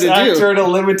Best me to do. actor in a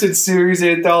limited series,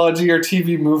 anthology, or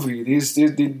TV movie. These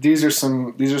are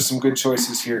some good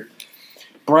choices here.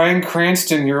 Bryan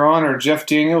Cranston, Your Honor. Jeff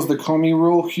Daniels, The Comey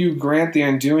Rule. Hugh Grant, The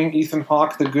Undoing. Ethan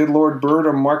Hawke, The Good Lord Bird.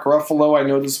 Or Mark Ruffalo, I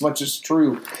Know This Much Is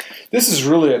True. This is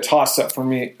really a toss-up for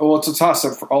me. Well, it's a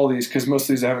toss-up for all these because most of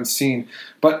these I haven't seen.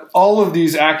 But all of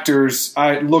these actors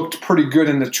looked pretty good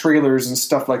in the trailers and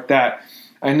stuff like that.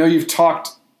 I know you've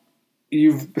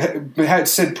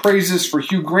said praises for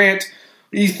Hugh Grant.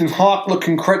 Ethan Hawke looked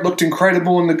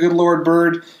incredible in The Good Lord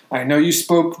Bird. I know you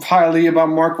spoke highly about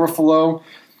Mark Ruffalo.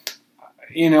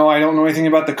 I don't know anything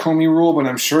about The Comey Rule, but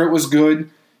I'm sure it was good.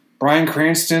 Bryan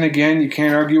Cranston, again, you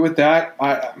can't argue with that.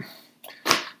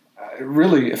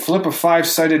 Really, a flip of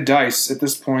five-sided dice at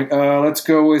this point. Let's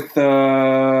go with Mark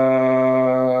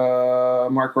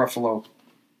Ruffalo.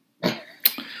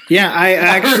 Yeah, I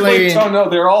I actually really don't know.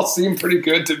 They all seem pretty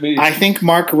good to me. I think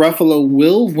Mark Ruffalo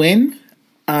will win.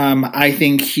 I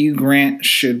think Hugh Grant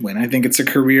should win. I think it's a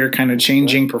career kind of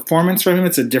changing performance for him.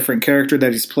 It's a different character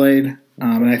that he's played,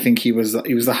 and I think he was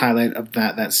the highlight of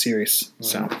that series.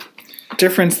 So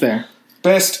difference there.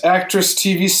 Best Actress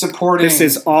TV Supporting. This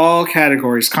is all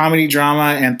categories: comedy,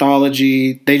 drama,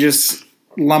 anthology. They just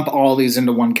lump all these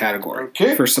into one category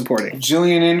for supporting.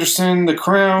 Gillian Anderson, The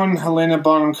Crown. Helena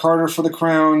Bonham Carter for The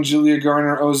Crown. Julia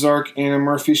Garner, Ozark. Anna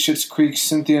Murphy, Schitt's Creek.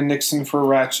 Cynthia Nixon for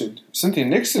Ratched. Cynthia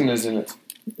Nixon is in it.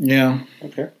 Yeah.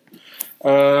 Okay.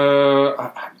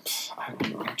 I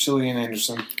don't know. Gillian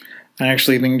Anderson. I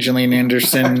actually think Gillian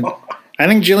Anderson. I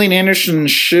think Gillian Anderson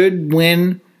should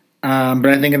win, but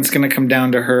I think it's going to come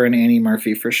down to her and Annie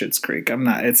Murphy for Schitt's Creek. I'm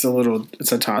not. It's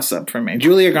a toss up for me.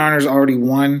 Julia Garner's already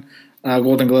won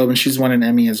Golden Globe, and she's won an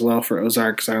Emmy as well for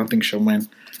Ozark. So I don't think she'll win.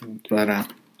 But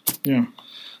yeah.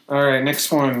 All right.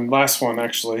 Next one. Last one,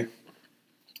 actually.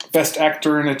 Best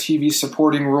Actor in a TV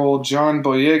Supporting Role, John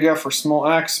Boyega for Small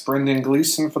Axe, Brendan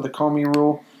Gleeson for the Comey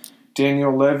role,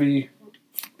 Daniel Levy,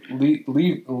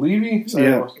 Levy?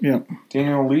 Yeah.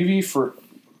 Daniel Levy for,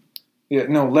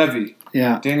 Levy.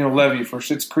 Yeah. Daniel Levy for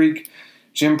Schitt's Creek,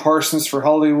 Jim Parsons for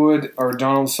Hollywood, or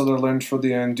Donald Sutherland for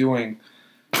The Undoing.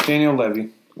 Daniel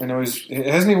Levy. I know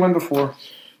hasn't he won before?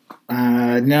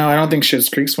 No, I don't think Schitt's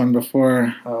Creek's won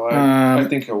before. Oh, I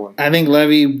think he'll win. I think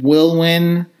Levy will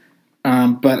win.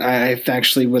 But I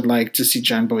actually would like to see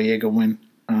John Boyega win.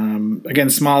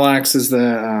 Again, Small Axe is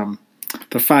the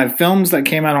 5 films that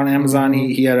came out on Amazon.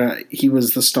 Mm-hmm. He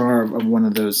was the star of one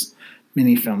of those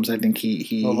mini films. I think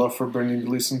he No love for Brendan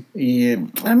Gleeson. Yeah,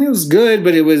 I mean it was good,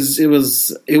 but it was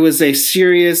a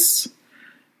serious.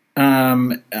 I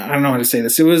don't know how to say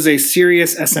this. It was a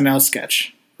serious SNL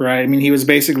sketch, right? I mean, he was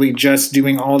basically just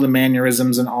doing all the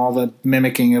mannerisms and all the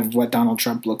mimicking of what Donald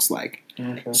Trump looks like.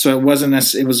 Okay. So it wasn't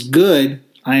necessarily. It was good.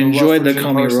 I enjoyed the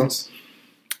Comey role.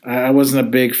 I wasn't a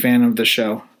big fan of the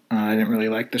show. I didn't really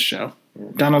like the show.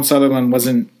 Donald Sutherland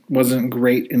wasn't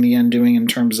great in The Undoing in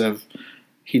terms of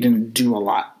he didn't do a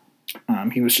lot.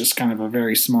 He was just kind of a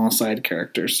very small side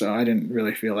character. So I didn't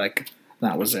really feel like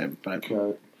that was it. But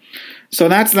so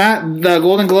that's that. The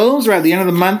Golden Globes are at the end of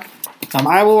the month.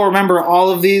 I will remember all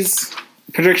of these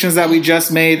predictions that we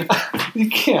just made. You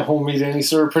can't hold me to any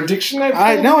sort of prediction.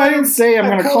 I didn't say I'm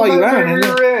going to call you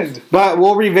out. But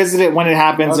we'll revisit it when it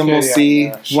happens, and we'll see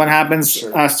what happens.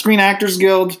 Sure. Screen Actors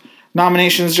Guild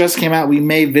nominations just came out. We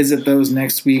may visit those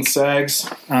next week. SAGs.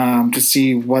 To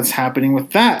see what's happening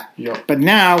with that. Yep. But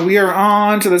now we are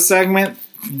on to the segment,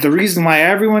 the reason why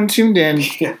everyone tuned in,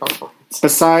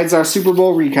 besides our Super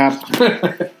Bowl recap.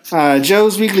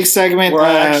 Joe's weekly segment. Where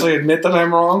I actually admit that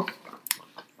I'm wrong.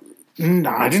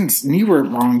 No, I didn't. You were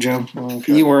wrong, Joe.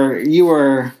 Okay. You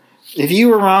were. If you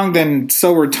were wrong, then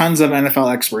so were tons of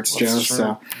NFL experts, Joe.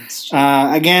 So,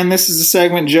 again, this is a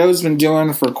segment Joe's been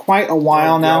doing for quite a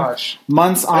while now,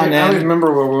 months on end. I don't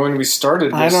remember when we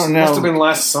started this. I don't know. It must have been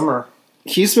last summer.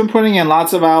 He's been putting in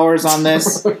lots of hours on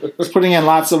this. He's putting in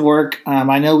lots of work.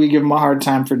 I know we give him a hard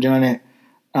time for doing it,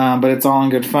 but it's all in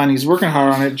good fun. He's working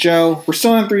hard on it. Joe, we're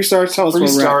still in 3 stars. Tell us where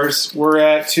 3 we're stars. We're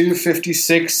at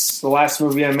 256. The last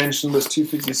movie I mentioned was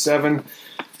 257,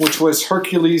 which was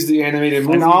Hercules, the animated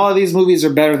movie. And all of these movies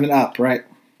are better than Up, right?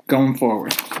 Going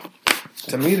forward.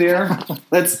 To me, they are.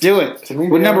 Let's do it. To me,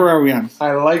 what number are we on?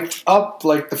 I liked Up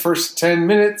like the first 10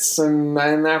 minutes, and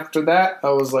then after that,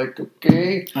 I was like,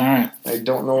 okay. All right. I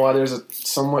don't know why there's a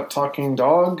somewhat talking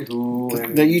dog who...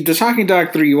 The talking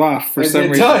dog threw you off for some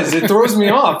reason. It does. It throws me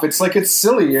off. It's like it's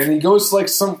silly, and he goes like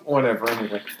some... Whatever,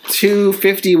 anyway.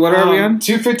 250, what are we on?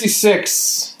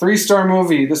 256. 3-star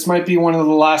movie. This might be one of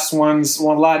the last ones. The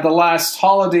last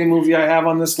holiday movie I have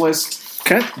on this list.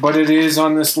 Okay. But it is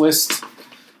on this list.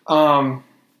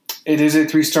 It is a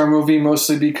 3-star movie,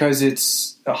 mostly because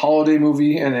it's a holiday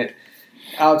movie, and it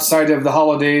outside of the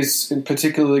holidays, and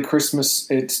particularly Christmas,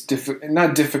 it's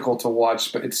not difficult to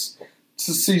watch, but it's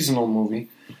a seasonal movie.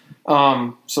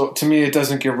 So to me, it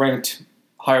doesn't get ranked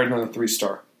higher than a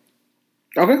 3-star.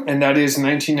 Okay. And that is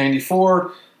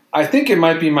 1994. I think it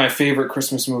might be my favorite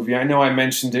Christmas movie. I know I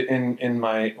mentioned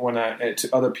it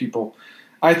to other people.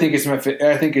 I think it's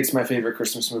my favorite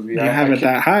Christmas movie. You have it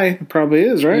that high. It probably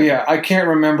is, right? Yeah, I can't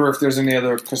remember if there's any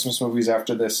other Christmas movies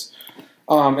after this.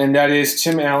 And that is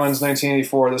Tim Allen's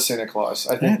 1984, The Santa Claus.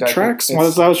 I think that tracks. That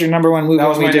was your number one movie that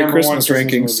was when we my did number Christmas one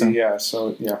rankings. Movie.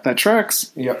 Yeah. That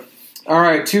tracks. Yep. All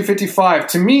right, 255.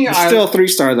 To me, it's still a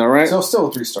 3-star though, right? Still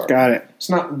a 3-star. Got it. It's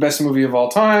not the best movie of all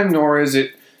time, nor is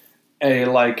it a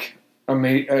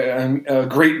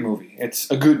great movie. It's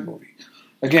a good movie.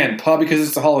 Again, probably because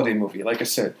it's a holiday movie, like I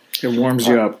said. It warms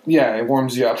you up. Yeah, it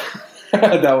warms you up.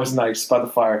 That was nice by the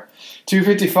fire.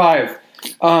 255.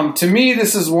 To me,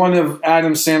 this is one of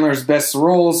Adam Sandler's best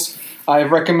roles.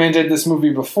 I've recommended this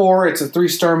movie before. It's a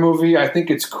 3-star movie. I think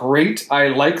it's great. I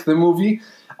like the movie.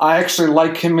 I actually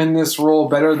like him in this role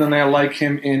better than I like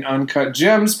him in Uncut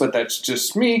Gems, but that's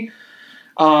just me.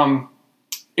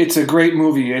 It's a great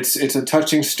movie. It's a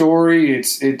touching story.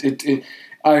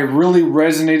 I really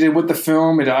resonated with the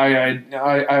film.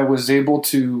 I was able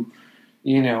to,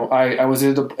 I was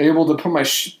able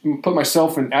to put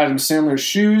myself in Adam Sandler's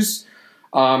shoes.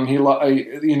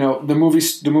 The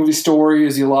movie story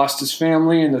is he lost his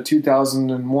family in the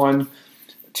 2001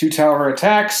 Two Tower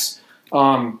attacks,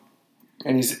 and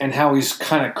how he's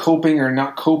kind of coping or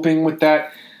not coping with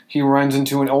that. He runs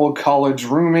into an old college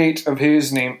roommate of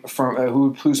his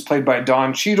who's played by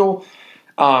Don Cheadle,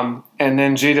 and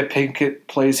then Jada Pinkett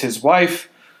plays his wife.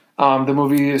 The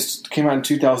movie came out in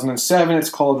 2007. It's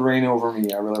called Reign Over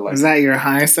Me. I really like it. Is that your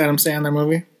highest Adam Sandler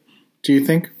movie? Do you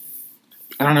think?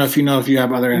 I don't know if you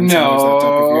have other Adam Sandlers No, on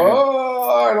top of your head.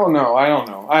 I don't know.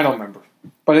 I don't remember.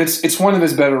 But it's one of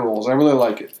his better roles. I really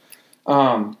like it.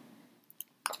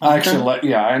 I actually like,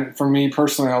 and for me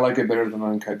personally, I like it better than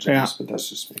Uncut Gems, but that's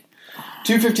just me.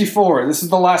 254. This is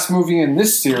the last movie in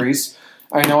this series.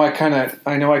 I know I kind of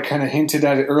hinted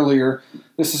at it earlier.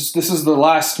 This is the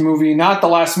last movie, not the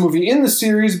last movie in the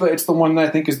series, but it's the one that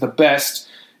I think is the best.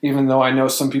 Even though I know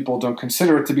some people don't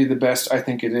consider it to be the best, I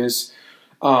think it is.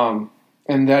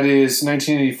 And that is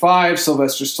 1985.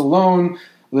 Sylvester Stallone,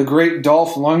 the great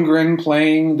Dolph Lundgren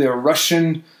playing the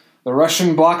Russian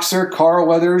boxer Carl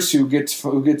Weathers, who gets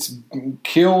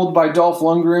killed by Dolph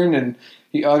Lundgren, and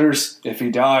he utters, "If he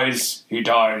dies, he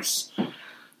dies."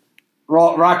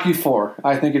 Rocky IV.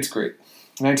 I think it's great.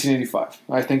 1985.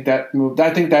 I think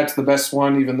that's the best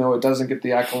one, even though it doesn't get the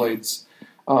accolades.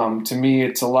 To me,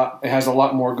 it's a lot. It has a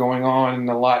lot more going on, and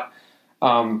a lot.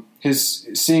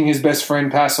 Seeing his best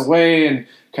friend pass away and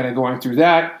kind of going through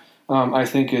that. I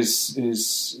think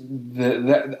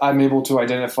that I'm able to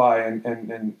identify and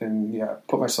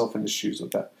put myself in the shoes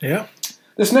with that. Yeah.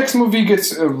 This next movie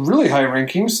gets really high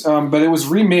rankings, but it was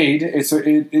remade.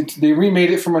 They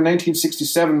remade it from a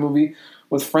 1967 movie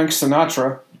with Frank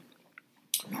Sinatra.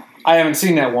 I haven't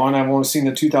seen that one. I've only seen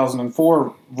the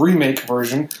 2004 remake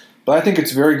version, but I think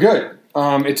it's very good.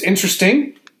 It's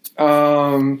interesting.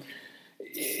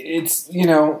 It's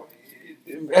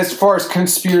as far as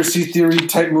conspiracy theory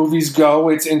type movies go,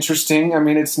 it's interesting. I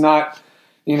mean, it's not,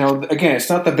 again, it's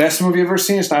not the best movie I've ever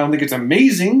seen. I don't think it's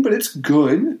amazing, but it's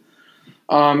good.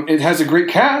 It has a great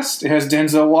cast. It has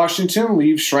Denzel Washington,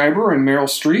 Liev Schreiber, and Meryl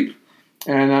Streep.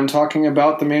 And I'm talking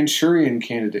about The Manchurian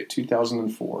Candidate,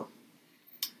 2004.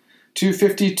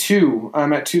 252.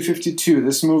 I'm at 252.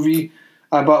 This movie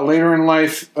I bought later in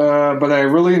life, but I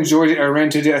really enjoyed it. I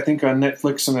rented it, I think, on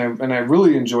Netflix, and I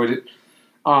really enjoyed it.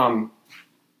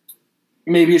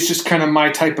 Maybe it's just kind of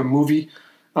my type of movie.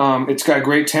 It's got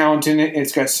great talent in it.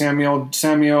 It's got Samuel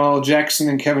L. Jackson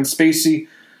and Kevin Spacey.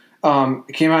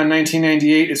 It came out in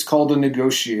 1998. It's called The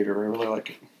Negotiator. I really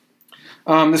like it.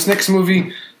 This next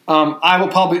movie, I will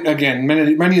probably, again,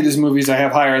 many of these movies I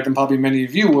have higher than probably many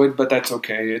of you would, but that's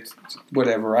okay. It's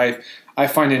whatever. I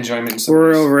find enjoyment in some We're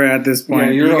ways. over at this point.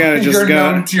 Yeah, you gotta just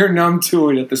go. You're numb to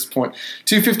it at this point.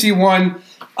 251.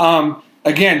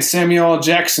 Again, Samuel L.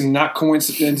 Jackson, not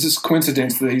coincidence. It's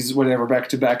coincidence that he's back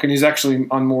to back, and he's actually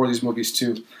on more of these movies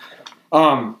too.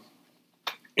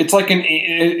 It's like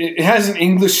it has an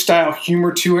English style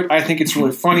humor to it. I think it's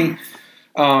really funny,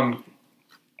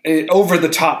 over the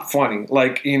top funny,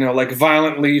 like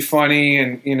violently funny,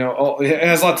 and it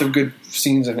has lots of good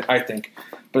scenes in it. I think,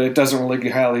 but it doesn't really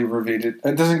get highly rated.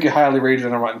 It doesn't get highly rated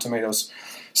on Rotten Tomatoes.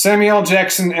 Samuel L.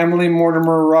 Jackson, Emily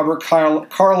Mortimer, Robert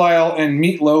Carlyle, and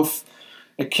Meatloaf.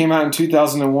 It came out in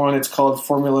 2001. It's called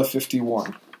Formula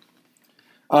 51.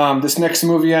 This next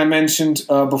movie I mentioned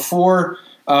before,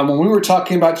 when we were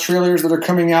talking about trailers that are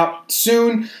coming out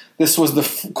soon, this was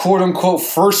the quote-unquote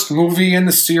first movie in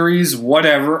the series.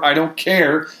 Whatever, I don't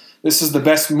care. This is the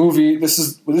best movie. This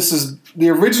is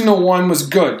the original one was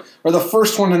good, or the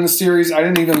first one in the series. I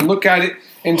didn't even look at it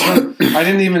I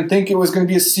didn't even think it was going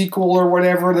to be a sequel or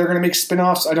whatever. They're going to make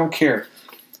spin-offs. I don't care.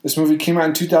 This movie came out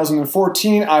in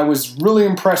 2014. I was really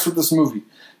impressed with this movie.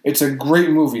 It's a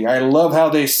great movie. I love how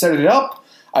they set it up.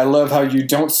 I love how you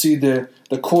don't see the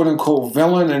quote-unquote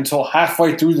villain until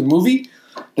halfway through the movie.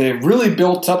 They really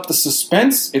built up the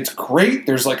suspense. It's great.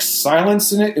 There's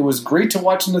silence in it. It was great to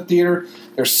watch in the theater.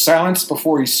 There's silence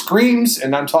before he screams,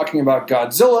 and I'm talking about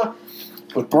Godzilla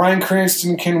with Bryan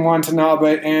Cranston, Ken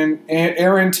Watanabe, and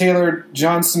Aaron Taylor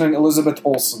Johnson and Elizabeth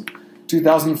Olsen.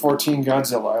 2014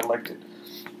 Godzilla. I liked it.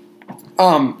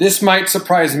 This might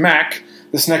surprise Mac,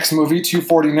 This next movie,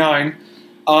 249.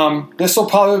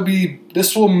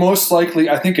 This will most likely,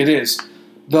 I think it is,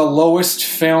 the lowest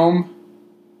film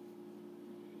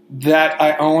that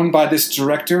I own by this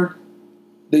director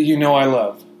that you know I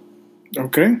love.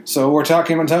 Okay. So I'm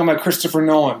talking about Christopher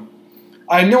Nolan.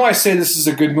 I know I say this is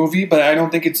a good movie, but I don't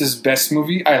think it's his best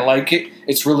movie. I like it.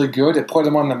 It's really good. It put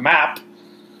him on the map.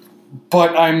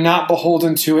 But I'm not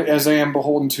beholden to it as I am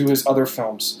beholden to his other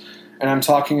films. And I'm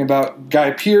talking about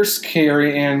Guy Pearce,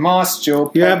 Carrie Ann Moss,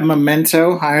 Joe... You have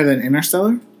Memento higher than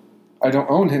Interstellar? I don't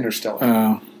own Interstellar.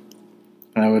 Oh.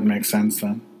 That would make sense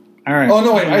then. All right. Oh,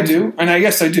 no, wait, I do. And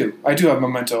yes, I do. I do have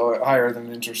Memento higher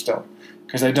than Interstellar.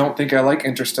 Because I don't think I like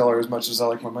Interstellar as much as I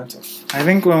like Memento. I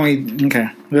think when we... Okay.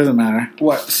 It doesn't matter.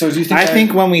 What? So do you think... I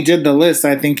think when we did the list,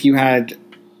 I think you had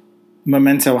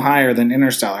Memento higher than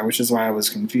Interstellar, which is why I was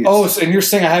confused. Oh, and you're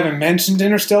saying I haven't mentioned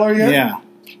Interstellar yet? Yeah.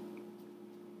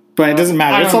 But it doesn't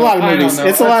matter. It's a lot of movies.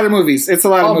 It's a lot of movies. It's a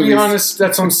lot of movies. I'll be honest,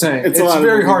 that's what I'm saying. It's a lot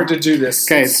very of hard to do this.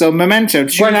 Okay, so Memento.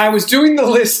 When I was doing the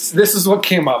list, this is what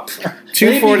came up.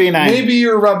 249. Maybe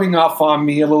you're rubbing off on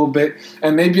me a little bit,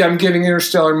 and maybe I'm giving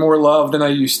Interstellar more love than I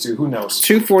used to. Who knows?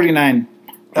 249.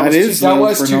 That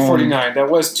was 249. Nolan. That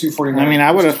was 249. I mean,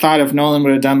 I would have thought if Nolan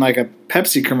would have done like a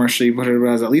Pepsi commercial, he would have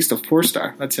as at least a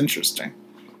 4-star. That's interesting.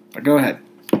 But go ahead.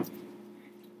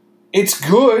 It's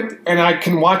good, and I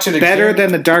can watch it again. Better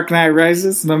than The Dark Knight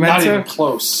Rises? Memento? Not even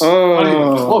close. Oh, not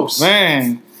even close.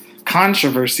 Man.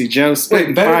 Controversy, Joe.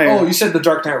 Wait, better? Fire. Oh, you said The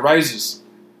Dark Knight Rises.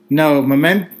 No,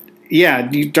 Memento. Yeah,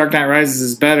 Dark Knight Rises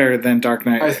is better than Dark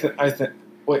Knight. I think.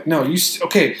 Wait, no.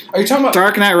 Okay, are you talking about...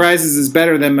 Dark Knight Rises is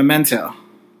better than Memento.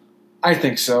 I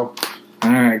think so.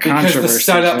 All right, controversy. Because the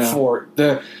setup for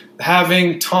it,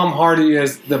 having Tom Hardy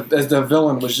as the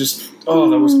villain was just... Oh,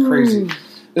 that was crazy.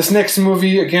 This next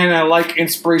movie, again, I like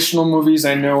inspirational movies.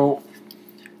 I know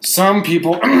some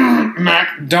people, Mac,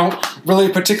 don't really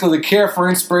particularly care for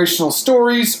inspirational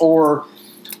stories or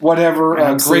whatever.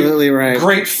 Absolutely right.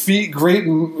 Great feat, great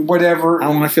whatever. I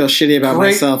want to feel shitty about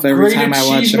myself every time I watch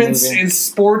a movie. Great achievements in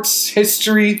sports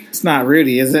history. It's not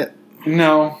Rudy, is it?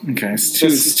 No. Okay,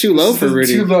 it's too low for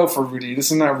Rudy. Too low for Rudy.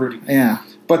 This is not Rudy. Yeah.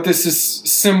 But this is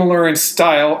similar in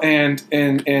style and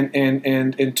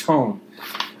in tone.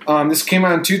 This came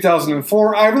out in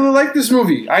 2004. I really like this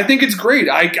movie. I think it's great.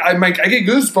 I get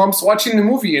goosebumps watching the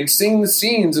movie and seeing the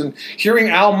scenes and hearing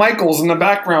Al Michaels in the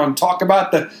background talk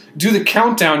about do the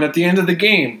countdown at the end of the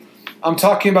game. I'm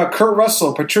talking about Kurt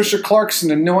Russell, Patricia Clarkson,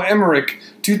 and Noah Emmerich.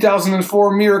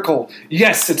 2004 Miracle.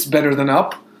 Yes, it's better than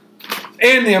Up.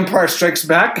 And The Empire Strikes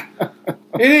Back.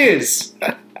 It is.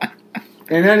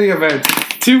 In any event,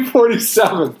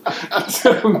 247.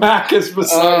 Mac is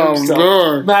beside himself.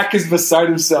 God. Mac is beside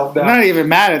himself now. I'm not even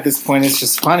mad at this point. It's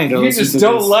just funny to listen to You just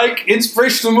don't like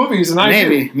inspirational movies, and I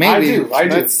do. Maybe. I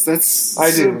do. That's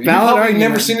I do. You've probably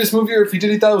never seen this movie, or if you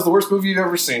did, you thought it was the worst movie you've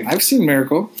ever seen. I've seen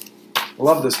Miracle.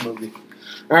 Love this movie.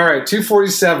 All right,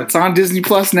 247. It's on Disney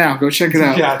Plus now. Go check it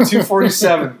out. Yeah,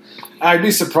 247. I'd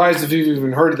be surprised if you've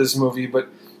even heard of this movie, but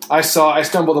I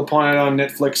stumbled upon it on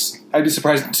Netflix. I'd be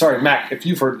surprised. Sorry, Mac, if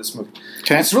you've heard of this movie.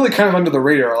 Okay. It's really kind of under the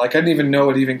radar. Like, I didn't even know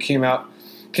it even came out.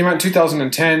 Came out in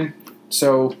 2010,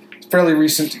 so it's fairly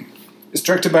recent. It's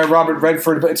directed by Robert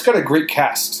Redford, but it's got a great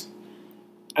cast.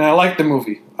 And I liked the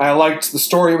movie. I liked the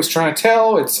story it was trying to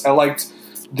tell. I liked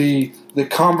the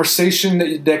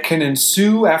conversation that can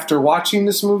ensue after watching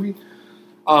this movie.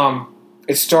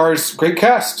 It stars great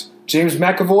cast. James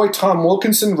McAvoy, Tom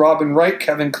Wilkinson, Robin Wright,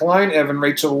 Kevin Kline, Evan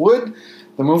Rachel Wood.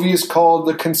 The movie is called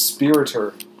The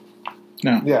Conspirator.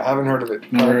 No. Yeah, I haven't heard of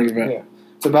it. Never heard of it. Yeah.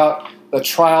 It's about a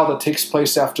trial that takes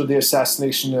place after the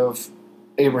assassination of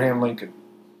Abraham Lincoln.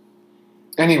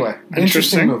 Anyway,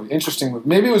 interesting movie.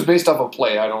 Maybe it was based off a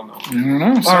play. I don't know. I don't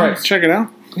know. All right. Check it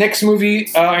out. Next movie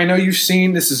I know you've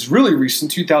seen. This is really recent,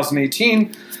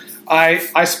 2018.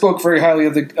 I spoke very highly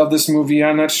of this movie.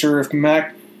 I'm not sure if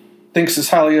Mac thinks as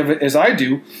highly of it as I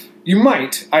do. You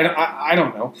might. I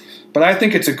don't know. But I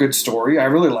think it's a good story. I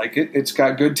really like it. It's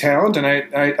got good talent, and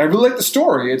I really like the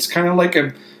story. It's kind of like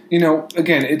again,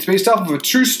 it's based off of a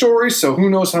true story, so who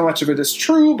knows how much of it is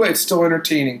true, but it's still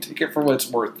entertaining. Take it for what it's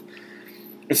worth.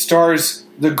 It stars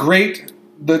the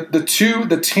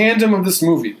tandem of this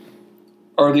movie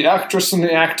are the actress and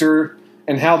the actor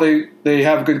and how they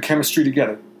have good chemistry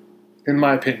together, in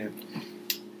my opinion.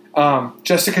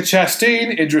 Jessica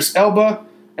Chastain, Idris Elba,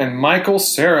 and Michael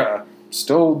Cera.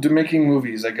 Still making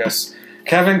movies, I guess.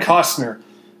 Kevin Costner.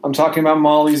 I'm talking about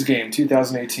Molly's Game,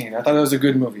 2018. I thought that was a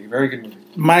good movie. Very good movie.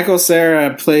 Michael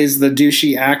Cera plays the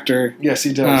douchey actor. Yes,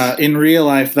 he does. In real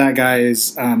life, that guy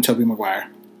is Tobey Maguire.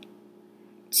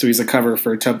 So he's a cover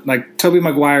for Tobey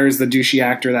Maguire is the douchey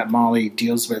actor that Molly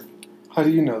deals with. How do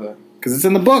you know that? Because it's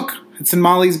in the book. It's in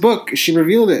Molly's book. She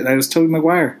revealed it. That was Tobey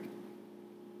Maguire.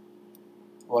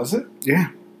 Was it?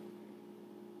 Yeah.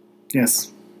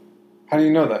 Yes. How do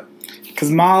you know that?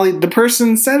 Because Molly, the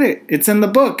person said it. It's in the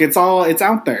book. It's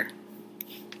out there.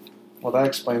 Well, that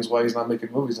explains why he's not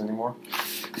making movies anymore.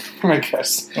 I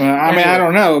guess. Well, I mean, I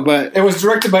don't know, but it was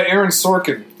directed by Aaron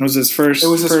Sorkin. it was his first. It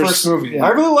was his first movie. Yeah. I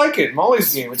really like it.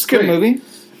 Molly's Game. It's It's a good great. movie.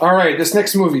 All right, this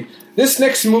next movie. This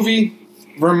next movie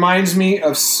reminds me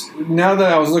of, now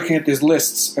that I was looking at these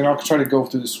lists, and I'll try to go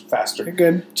through this faster. You're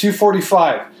good.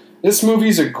 245. This movie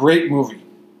is a great movie.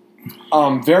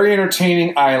 Very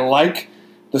entertaining. I like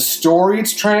the story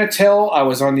it's trying to tell. I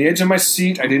was on the edge of my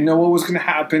seat. I didn't know what was going to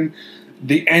happen.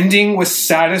 The ending was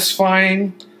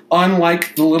satisfying,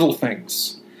 unlike The Little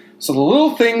Things. So The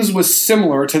Little Things was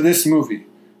similar to this movie.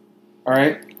 All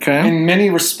right? Okay. In many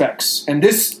respects. And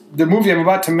the movie I'm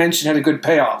about to mention had a good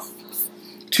payoff.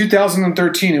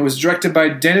 2013. It was directed by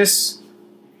Denis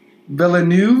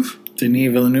Villeneuve.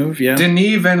 Denis Villeneuve, yeah.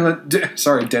 Denis Villeneuve.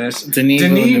 Sorry, Dennis. Denis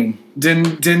Villeneuve.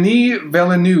 Denis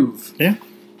Villeneuve. Yeah.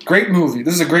 Great movie.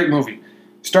 This is a great movie.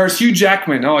 Stars Hugh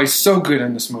Jackman. Oh, he's so good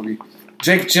in this movie.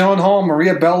 Jake Gyllenhaal,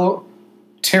 Maria Bello,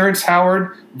 Terrence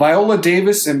Howard, Viola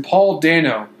Davis, and Paul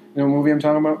Dano. You know what movie I'm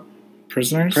talking about?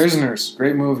 Prisoners? Prisoners.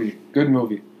 Great movie. Good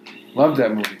movie. Loved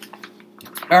that movie.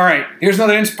 All right. Here's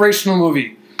another inspirational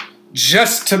movie.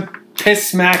 Just to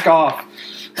piss Mac off.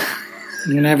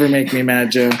 You never make me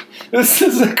mad, Joe. This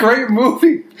is a great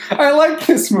movie. I like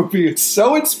this movie. It's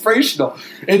so inspirational.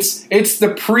 It's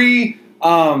the pre...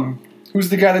 who's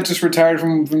the guy that just retired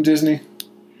from Disney?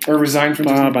 Or resigned from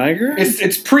Bob Disney? Iger?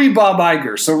 It's pre-Bob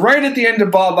Iger. So right at the end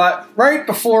of right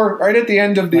at the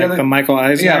end of the Like other... the Michael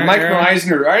Eisner? Yeah, Michael era?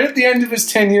 Eisner. Right at the end of his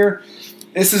tenure.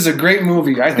 This is a great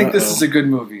movie. I think this is a good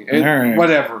movie. All right.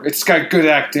 Whatever. It's got good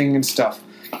acting and stuff.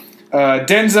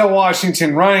 Denzel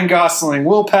Washington, Ryan Gosling,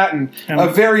 Will Patton, a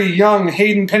very young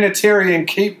Hayden Panettiere, and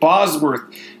Kate Bosworth.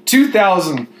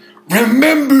 2000.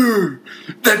 Remember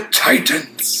the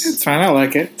Titans. It's fine. I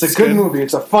like it. It's a good movie.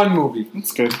 It's a fun movie.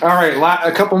 It's good. All right,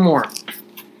 a couple more.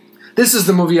 This is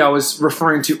the movie I was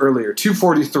referring to earlier,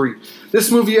 243. This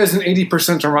movie has an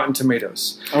 80% on Rotten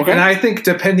Tomatoes. Okay. And I think,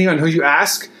 depending on who you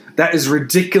ask, that is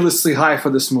ridiculously high for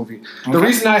this movie. The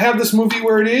reason I have this movie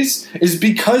where it is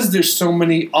because there's so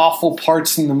many awful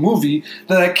parts in the movie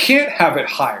that I can't have it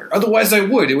higher. Otherwise, I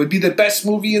would. It would be the best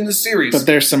movie in the series. But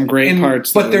there's some great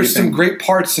parts. But there's some great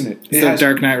parts in it. It's the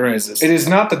Dark Knight Rises. It is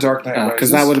not The Dark Knight Rises.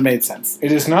 Because that would have made sense.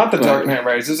 It is not The Dark Knight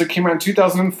Rises. It came out in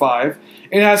 2005.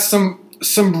 It has some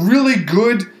really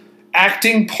good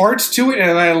acting parts to it,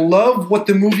 and I love what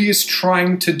the movie is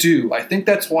trying to do. I think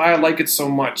that's why I like it so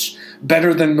much,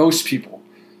 better than most people.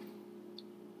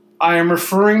 I am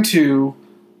referring to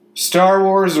Star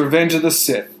Wars Revenge of the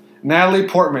Sith. Natalie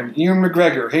Portman, Ewan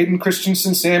McGregor, Hayden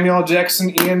Christensen, Samuel L. Jackson,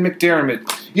 Ian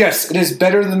McDiarmid. Yes, it is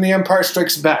better than The Empire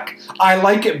Strikes Back. I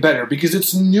like it better because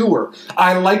it's newer.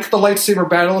 I like the lightsaber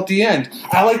battle at the end.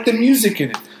 I like the music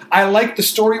in it. I like the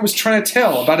story it was trying to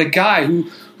tell about a guy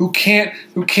who can't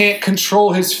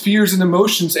control his fears and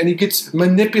emotions, and he gets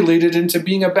manipulated into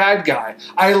being a bad guy.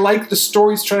 I like the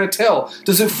story it's trying to tell.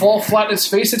 Does it fall flat in its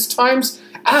face at times?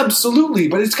 Absolutely,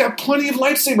 but it's got plenty of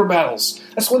lightsaber battles.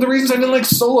 That's one of the reasons I didn't like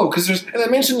Solo, because and I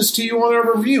mentioned this to you on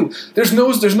our review. There's no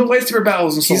lightsaber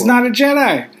battles in Solo. He's not a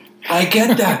Jedi. I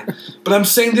get that, but I'm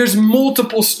saying there's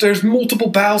multiple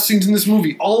battle scenes in this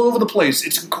movie all over the place.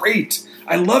 It's great.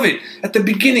 I love it. At the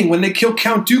beginning, when they kill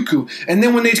Count Dooku, and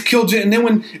then when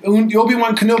when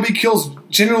Obi-Wan Kenobi kills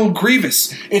General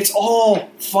Grievous, it's all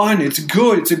fun. It's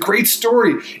good. It's a great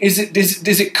story. Is it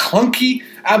clunky?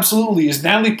 Absolutely. Is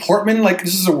Natalie Portman like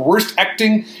this is the worst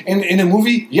acting in a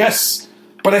movie? Yes,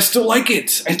 but I still like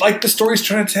it. I like the story it's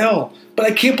trying to tell. But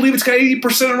I can't believe it's got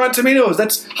 80% on Rotten Tomatoes.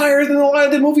 That's higher than a lot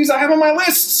of the movies I have on my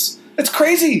lists. That's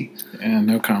crazy. Yeah,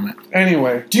 no comment.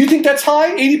 Anyway, do you think that's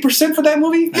high? 80% for that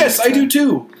movie? Yes, I do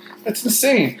too. That's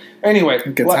insane. Anyway.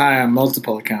 It gets high on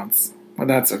multiple accounts. But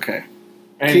that's okay.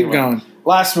 Anyway, Keep going.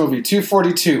 Last movie,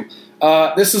 242.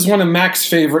 This is one of Mac's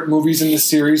favorite movies in the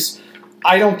series.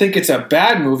 I don't think it's a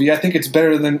bad movie. I think it's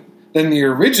better than the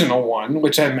original one,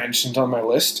 which I mentioned on my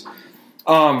list.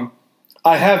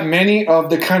 I have many of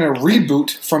the kind of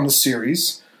reboot from the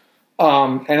series.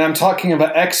 And I'm talking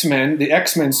about X-Men, the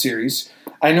X-Men series.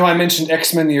 I know I mentioned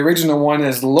X-Men, the original one,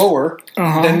 as lower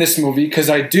than this movie, because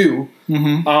I do.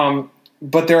 Mm-hmm.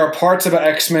 But there are parts about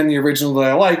X-Men, the original,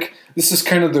 that I like. This is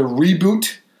kind of the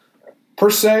reboot, per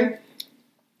se.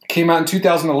 Came out in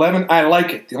 2011. I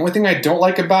like it. The only thing I don't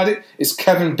like about it is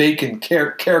Kevin Bacon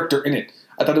character in it.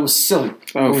 I thought it was silly.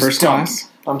 Oh, it was First dumb. Class?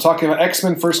 I'm talking about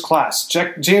X-Men First Class.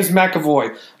 James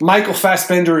McAvoy. Michael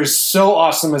Fassbender is so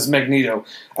awesome as Magneto.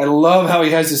 I love how he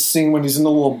has this scene when he's in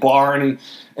the little bar and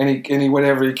he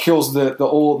kills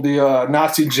the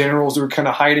Nazi generals who were kind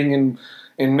of hiding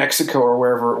in Mexico or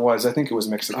wherever it was. I think it was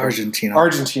Mexico.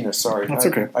 Argentina, sorry. That's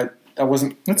okay. I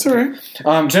wasn't. That's all right.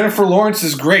 Jennifer Lawrence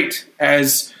is great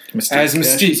as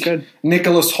Mystique. Good.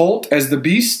 Nicholas Hoult as the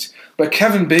Beast. But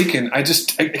Kevin Bacon, I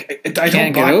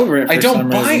don't buy it. I don't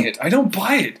buy it. I don't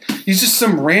buy it. He's just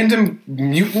some random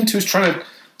mutant who's trying to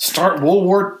start World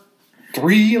War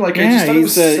III. I just thought it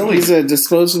was silly. He's a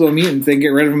disposable mutant. They get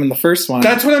rid of him in the first one.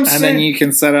 That's what I'm saying. And then you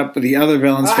can set up the other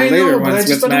villains for later ones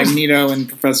with Magneto and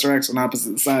Professor X on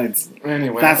opposite sides.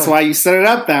 Anyway, that's why you set it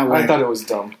up that way. I thought it was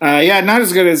dumb. Not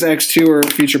as good as X2 or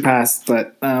Future Past,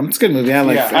 but it's a good movie. I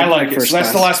like it. So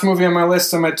that's the last movie on my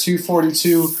list. I'm at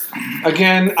 242.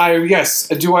 Again,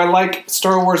 do I like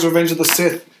Star Wars Revenge of the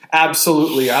Sith?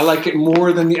 Absolutely. I like it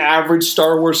more than the average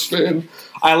Star Wars fan.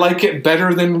 I like it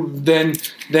better than The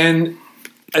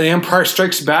Empire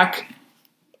Strikes Back.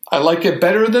 I like it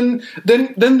better than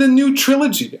the new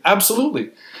trilogy.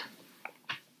 Absolutely.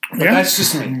 But that's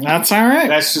just me. That's all right.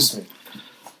 That's just me.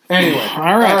 Anyway.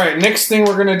 All right. Next thing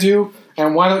we're going to do,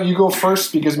 and why don't you go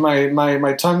first because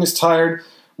my tongue is tired.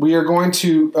 We are going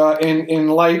to, in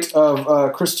light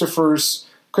of Christopher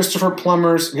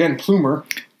Plummer's, again, Plumer.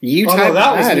 You typed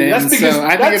that in, I think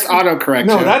it's autocorrect.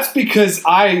 No, that's because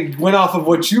I went off of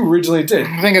what you originally did.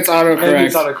 I think it's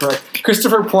autocorrect.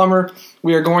 Christopher Plummer,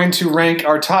 we are going to rank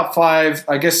our top 5,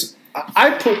 I guess.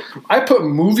 I put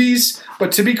movies,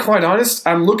 but to be quite honest,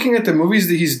 I'm looking at the movies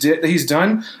that he's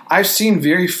done. I've seen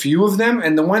very few of them,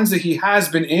 and the ones that he has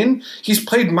been in, he's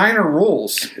played minor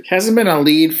roles. He hasn't been a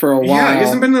lead for a while. Yeah, he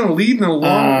hasn't been a lead in a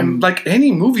long,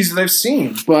 any movies that I've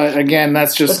seen. But again,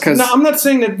 that's just because I'm not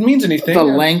saying that means anything. The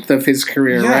length of his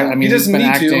career, right? I mean, he's been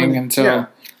acting until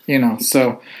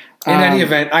so. In any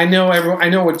event, I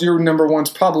know what your number one's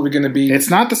probably going to be.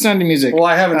 It's not The Sound of Music. Well,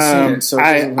 I haven't seen it, so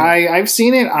I've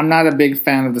seen it. I'm not a big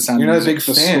fan of The Sound of Music. You're not a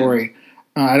big fan. Story.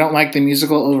 I don't like the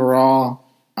musical overall.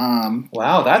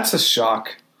 Wow, that's a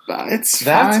shock. That's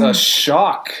a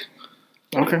shock.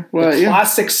 Okay, well, the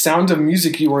classic Sound of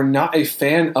Music you were not a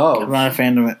fan of. I'm not a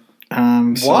fan of it.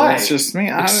 Why? It's just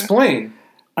me. Explain.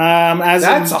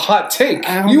 That's a hot take.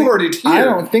 You heard it here. I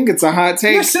don't think it's a hot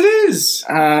take. Yes, it is.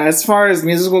 As far as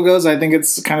musical goes, I think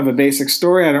it's kind of a basic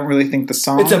story. I don't really think the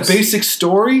songs... It's a basic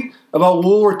story about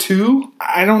World War II?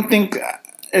 I don't think...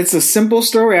 It's a simple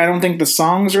story. I don't think the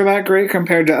songs are that great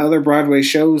compared to other Broadway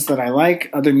shows that I like,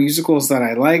 other musicals that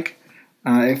I like.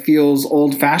 It feels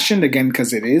old-fashioned, again,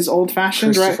 because it is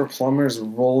old-fashioned, right? Christopher Plummer's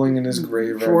rolling in his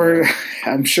grave right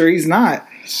now. I'm sure he's not.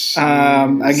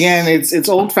 Again, it's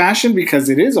old-fashioned because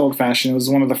it is old-fashioned. It was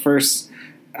one of the first,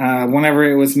 whenever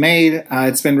it was made.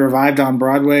 It's been revived on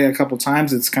Broadway a couple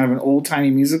times. It's kind of an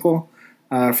old-timey musical.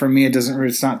 For me,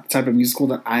 it's not the type of musical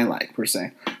that I like, per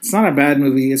se. It's not a bad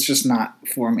movie. It's just not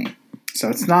for me. So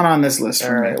it's not on this list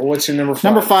for me. All right, what's your number 5?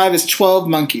 Number 5 is 12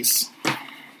 Monkeys.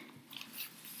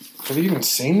 Have you even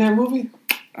seen that movie?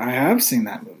 I have seen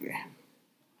that movie.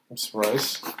 I'm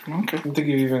surprised. Okay. I don't think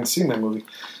you've even seen that movie.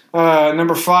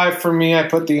 Number 5 for me, I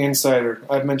put The Insider.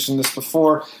 I've mentioned this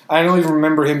before. I don't even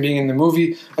remember him being in the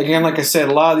movie. Again, like I said,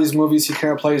 a lot of these movies he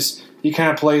kind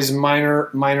of plays minor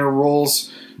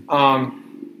roles.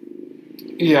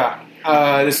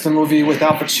 It's the movie with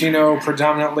Al Pacino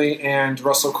predominantly and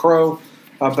Russell Crowe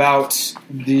about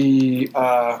the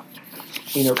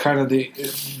kind of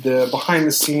the behind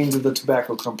the scenes of the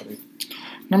tobacco company.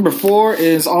 Number 4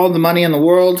 is All the Money in the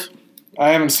World.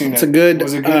 I haven't seen it.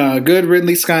 Was it good? Good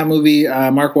Ridley Scott movie.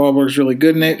 Mark Wahlberg's really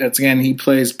good in it. He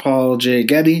plays Paul J.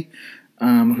 Getty,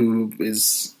 who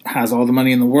has all the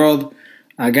money in the world.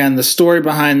 Again, the story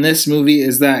behind this movie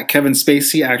is that Kevin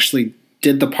Spacey actually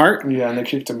did the part. Yeah, and they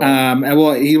kicked him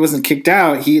out. He wasn't kicked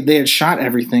out. They had shot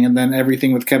everything, and then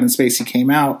everything with Kevin Spacey came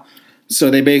out. So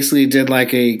they basically did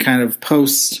like a kind of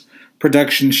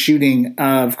post-production shooting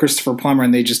of Christopher Plummer,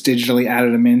 and they just digitally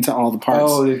added him into all the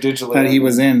parts that he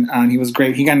was in. He was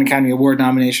great. He got an Academy Award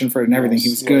nomination for it and everything. He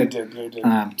was good. He did.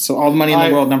 So All the Money in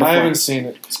the World, number 4. I haven't seen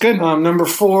it. It's good. Number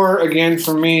 4, again,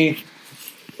 for me,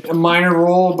 a minor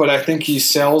role, but I think he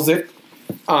sells it.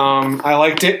 I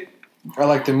liked it. I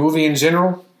liked the movie in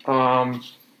general.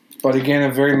 But again,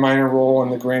 a very minor role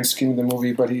in the grand scheme of the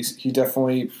movie, but he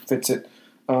definitely fits it.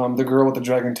 The Girl with the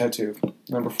Dragon Tattoo,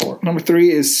 number 4. Number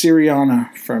 3 is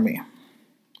Syriana for me.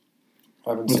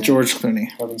 With George Clooney.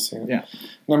 I haven't seen it. Yeah.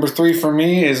 Number 3 for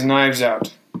me is Knives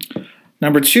Out.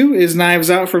 Number 2 is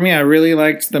Knives Out for me. I really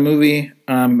liked the movie.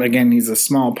 Again, he's a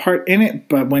small part in it,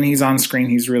 but when he's on screen,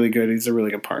 he's really good. He's a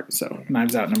really good part. So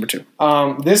Knives Out, number 2.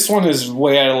 This one is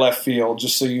way out of left field,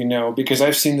 just so you know, because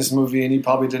I've seen this movie and you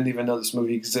probably didn't even know this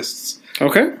movie exists.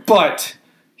 Okay. But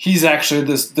he's actually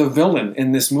the villain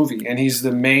in this movie, and he's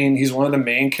one of the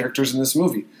main characters in this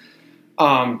movie.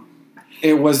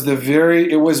 It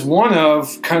was one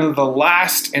of kind of the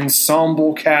last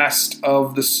ensemble cast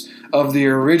of the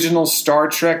original Star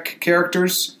Trek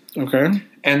characters. Okay.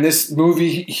 And this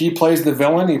movie, he plays the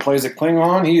villain. He plays a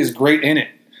Klingon. He is great in it.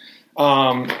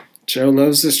 Joe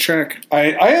loves this Trek.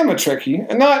 I am a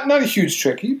Trekkie, not a huge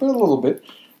Trekkie, but a little bit.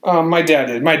 My dad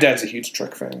did. My dad's a huge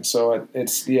Trek fan, so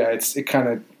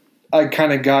I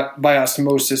kind of got by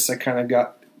osmosis. I kind of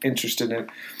got interested in it.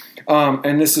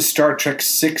 And this is Star Trek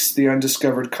VI: The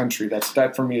Undiscovered Country.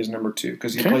 That for me is number 2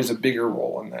 because he plays a bigger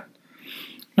role in that.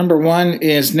 Number 1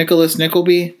 is Nicholas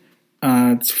Nickleby.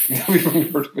 It's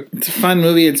a fun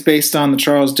movie. It's based on the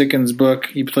Charles Dickens book.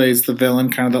 He plays the villain,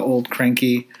 kind of the old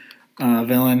cranky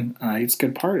villain. It's a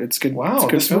good part. It's good. Wow, it's a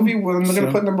good this film. movie, when I'm going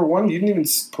to put number 1, you didn't even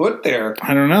put there.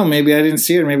 I don't know. Maybe I didn't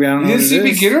see it. Maybe I don't know. You didn't what see it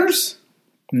is. Beginners?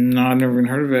 No, I've never even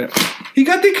heard of it. He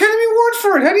got the Academy Award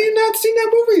for it. How do you not see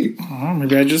that movie? Oh,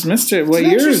 maybe I just missed it. What It's an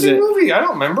year is interesting it? movie. I don't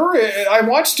remember. I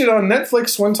watched it on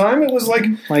Netflix one time. It was like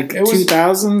it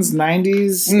 2000s,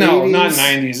 90s? No, 80s? not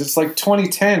 90s. It's like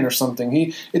 2010 or something.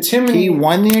 He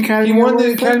won the Academy He won the Award for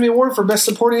it? Academy Award for Best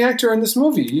Supporting Actor in this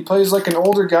movie. He plays like an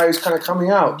older guy who's kind of coming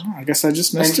out. Oh, I guess I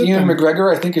just missed And it. Ian then.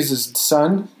 McGregor, I think, is his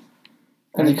son.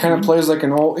 And he kind of plays like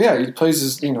an old, he plays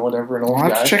his, an old I'll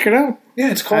have guy. to check it out.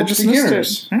 Yeah, it's I called just Beginners.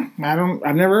 missed it. Yeah,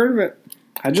 I've never heard of it.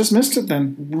 I just missed it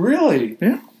then. Really?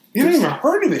 Yeah. You haven't even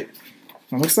heard of it?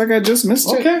 It looks like I just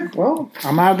missed it. Okay, well,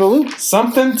 I'm out of the loop.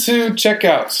 something to check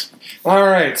out. All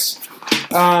right.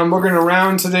 We're going to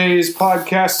round today's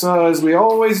podcast as we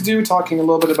always do, talking a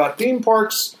little bit about theme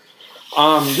parks.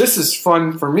 This is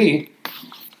fun for me.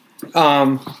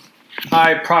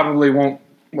 I probably won't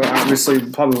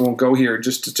go here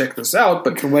just to check this out,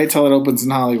 but Can wait till it opens in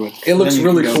Hollywood. it looks Then you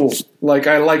really can go. cool. Like,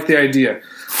 I like the idea.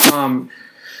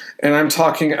 And I'm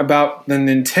talking about the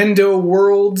Nintendo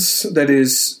Worlds that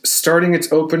is starting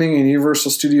its opening in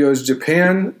Universal Studios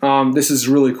Japan. This is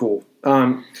really cool.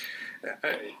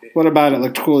 What about it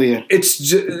looked cool to you? It's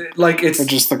Or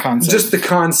just the concept? just the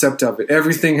concept of it.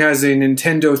 Everything has a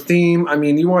Nintendo theme. I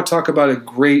mean, you want to talk about a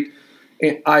great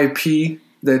IP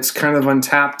that's kind of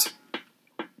untapped.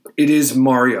 It is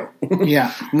Mario.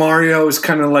 Yeah. Mario is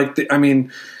kind of like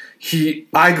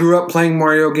I grew up playing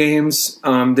Mario games.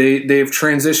 They've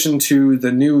transitioned to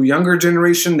the new younger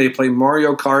generation. They play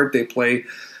Mario Kart. They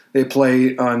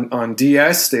play on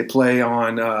DS. They play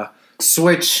on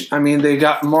Switch. I mean, they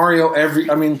got Mario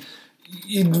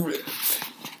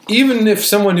even if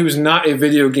someone who's not a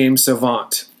video game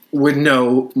savant would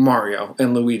know Mario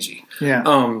and Luigi. Yeah.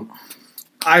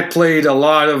 I played a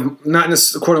lot of, not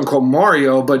necessarily quote unquote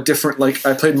Mario, but different, like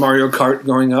I played Mario Kart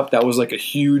growing up. That was like a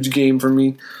huge game for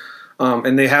me.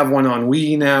 And they have one on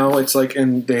Wii now.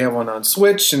 And they have one on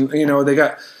Switch, and they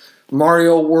got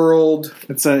Mario World.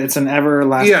 It's an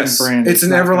everlasting brand. It's an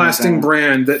not gonna everlasting die.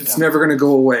 brand that's never going to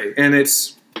go away. And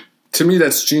to me,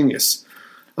 that's genius.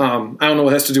 I don't know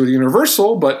what it has to do with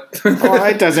Universal, but Oh,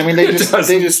 it does. I mean, they It just does.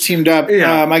 they just teamed up.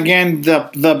 Yeah. Again,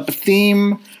 the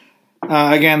theme.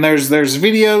 Again, there's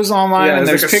videos online and it's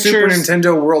there's like a Super pictures.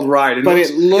 Nintendo World Ride. But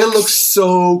it looks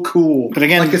so cool. But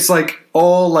again- like it's like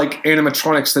all like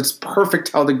animatronics. That's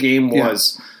perfect how the game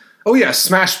was. Oh yeah,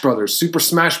 Smash Brothers, Super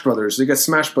Smash Brothers. They got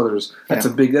Smash Brothers. That's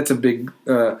Yeah.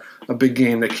 a big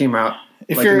game that came out.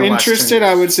 If like, you're in the last 10 interested, I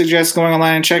years. would suggest going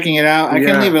online and checking it out. I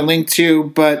Yeah. can leave a link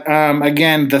too. But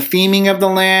again, the theming of the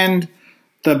land,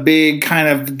 the big kind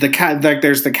of like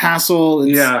there's the castle.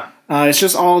 It's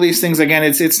just all these things. Again,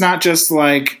 it's not just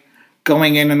like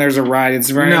going in and there's a ride. It's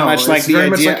very much like the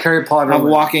idea Harry Potter of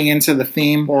Land. walking into the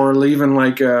theme. or even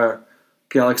like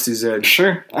Galaxy's Edge.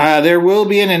 Sure. There will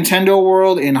be a Nintendo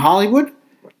World in Hollywood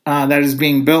that is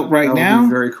being built right That would now. be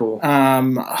very cool.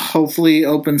 Hopefully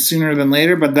open sooner than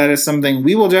later, but that is something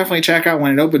we will definitely check out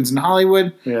when it opens in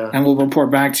Hollywood, Yeah. and we'll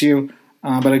report back to you.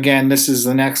 But again, this is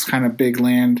the next kind of big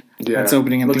land that's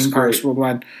opening in Looks theme parks great.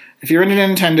 worldwide. If you're into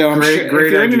Nintendo, Great if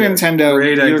you're into idea. Nintendo,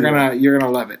 Great you're idea. you're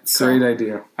gonna love it. So, Great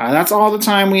idea. that's all the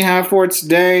time we have for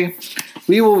today.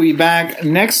 We will be back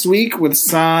next week with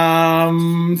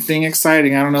something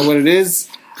exciting. I don't know what it is,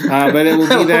 but it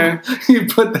will be there.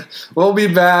 We'll be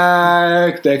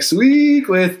back next week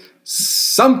with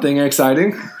something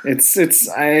exciting. It's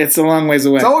a long ways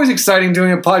away. It's always exciting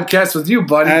doing a podcast with you,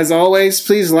 buddy. As always,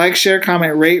 please like, share,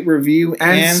 comment, rate, review,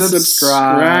 and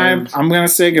subscribe. I'm gonna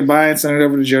say goodbye and send it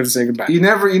over to Joe to say goodbye. You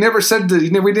never said we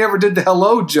never did the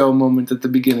hello Joe moment at the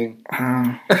beginning.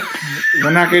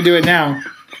 We're not gonna do it now.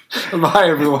 Bye,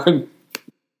 everyone.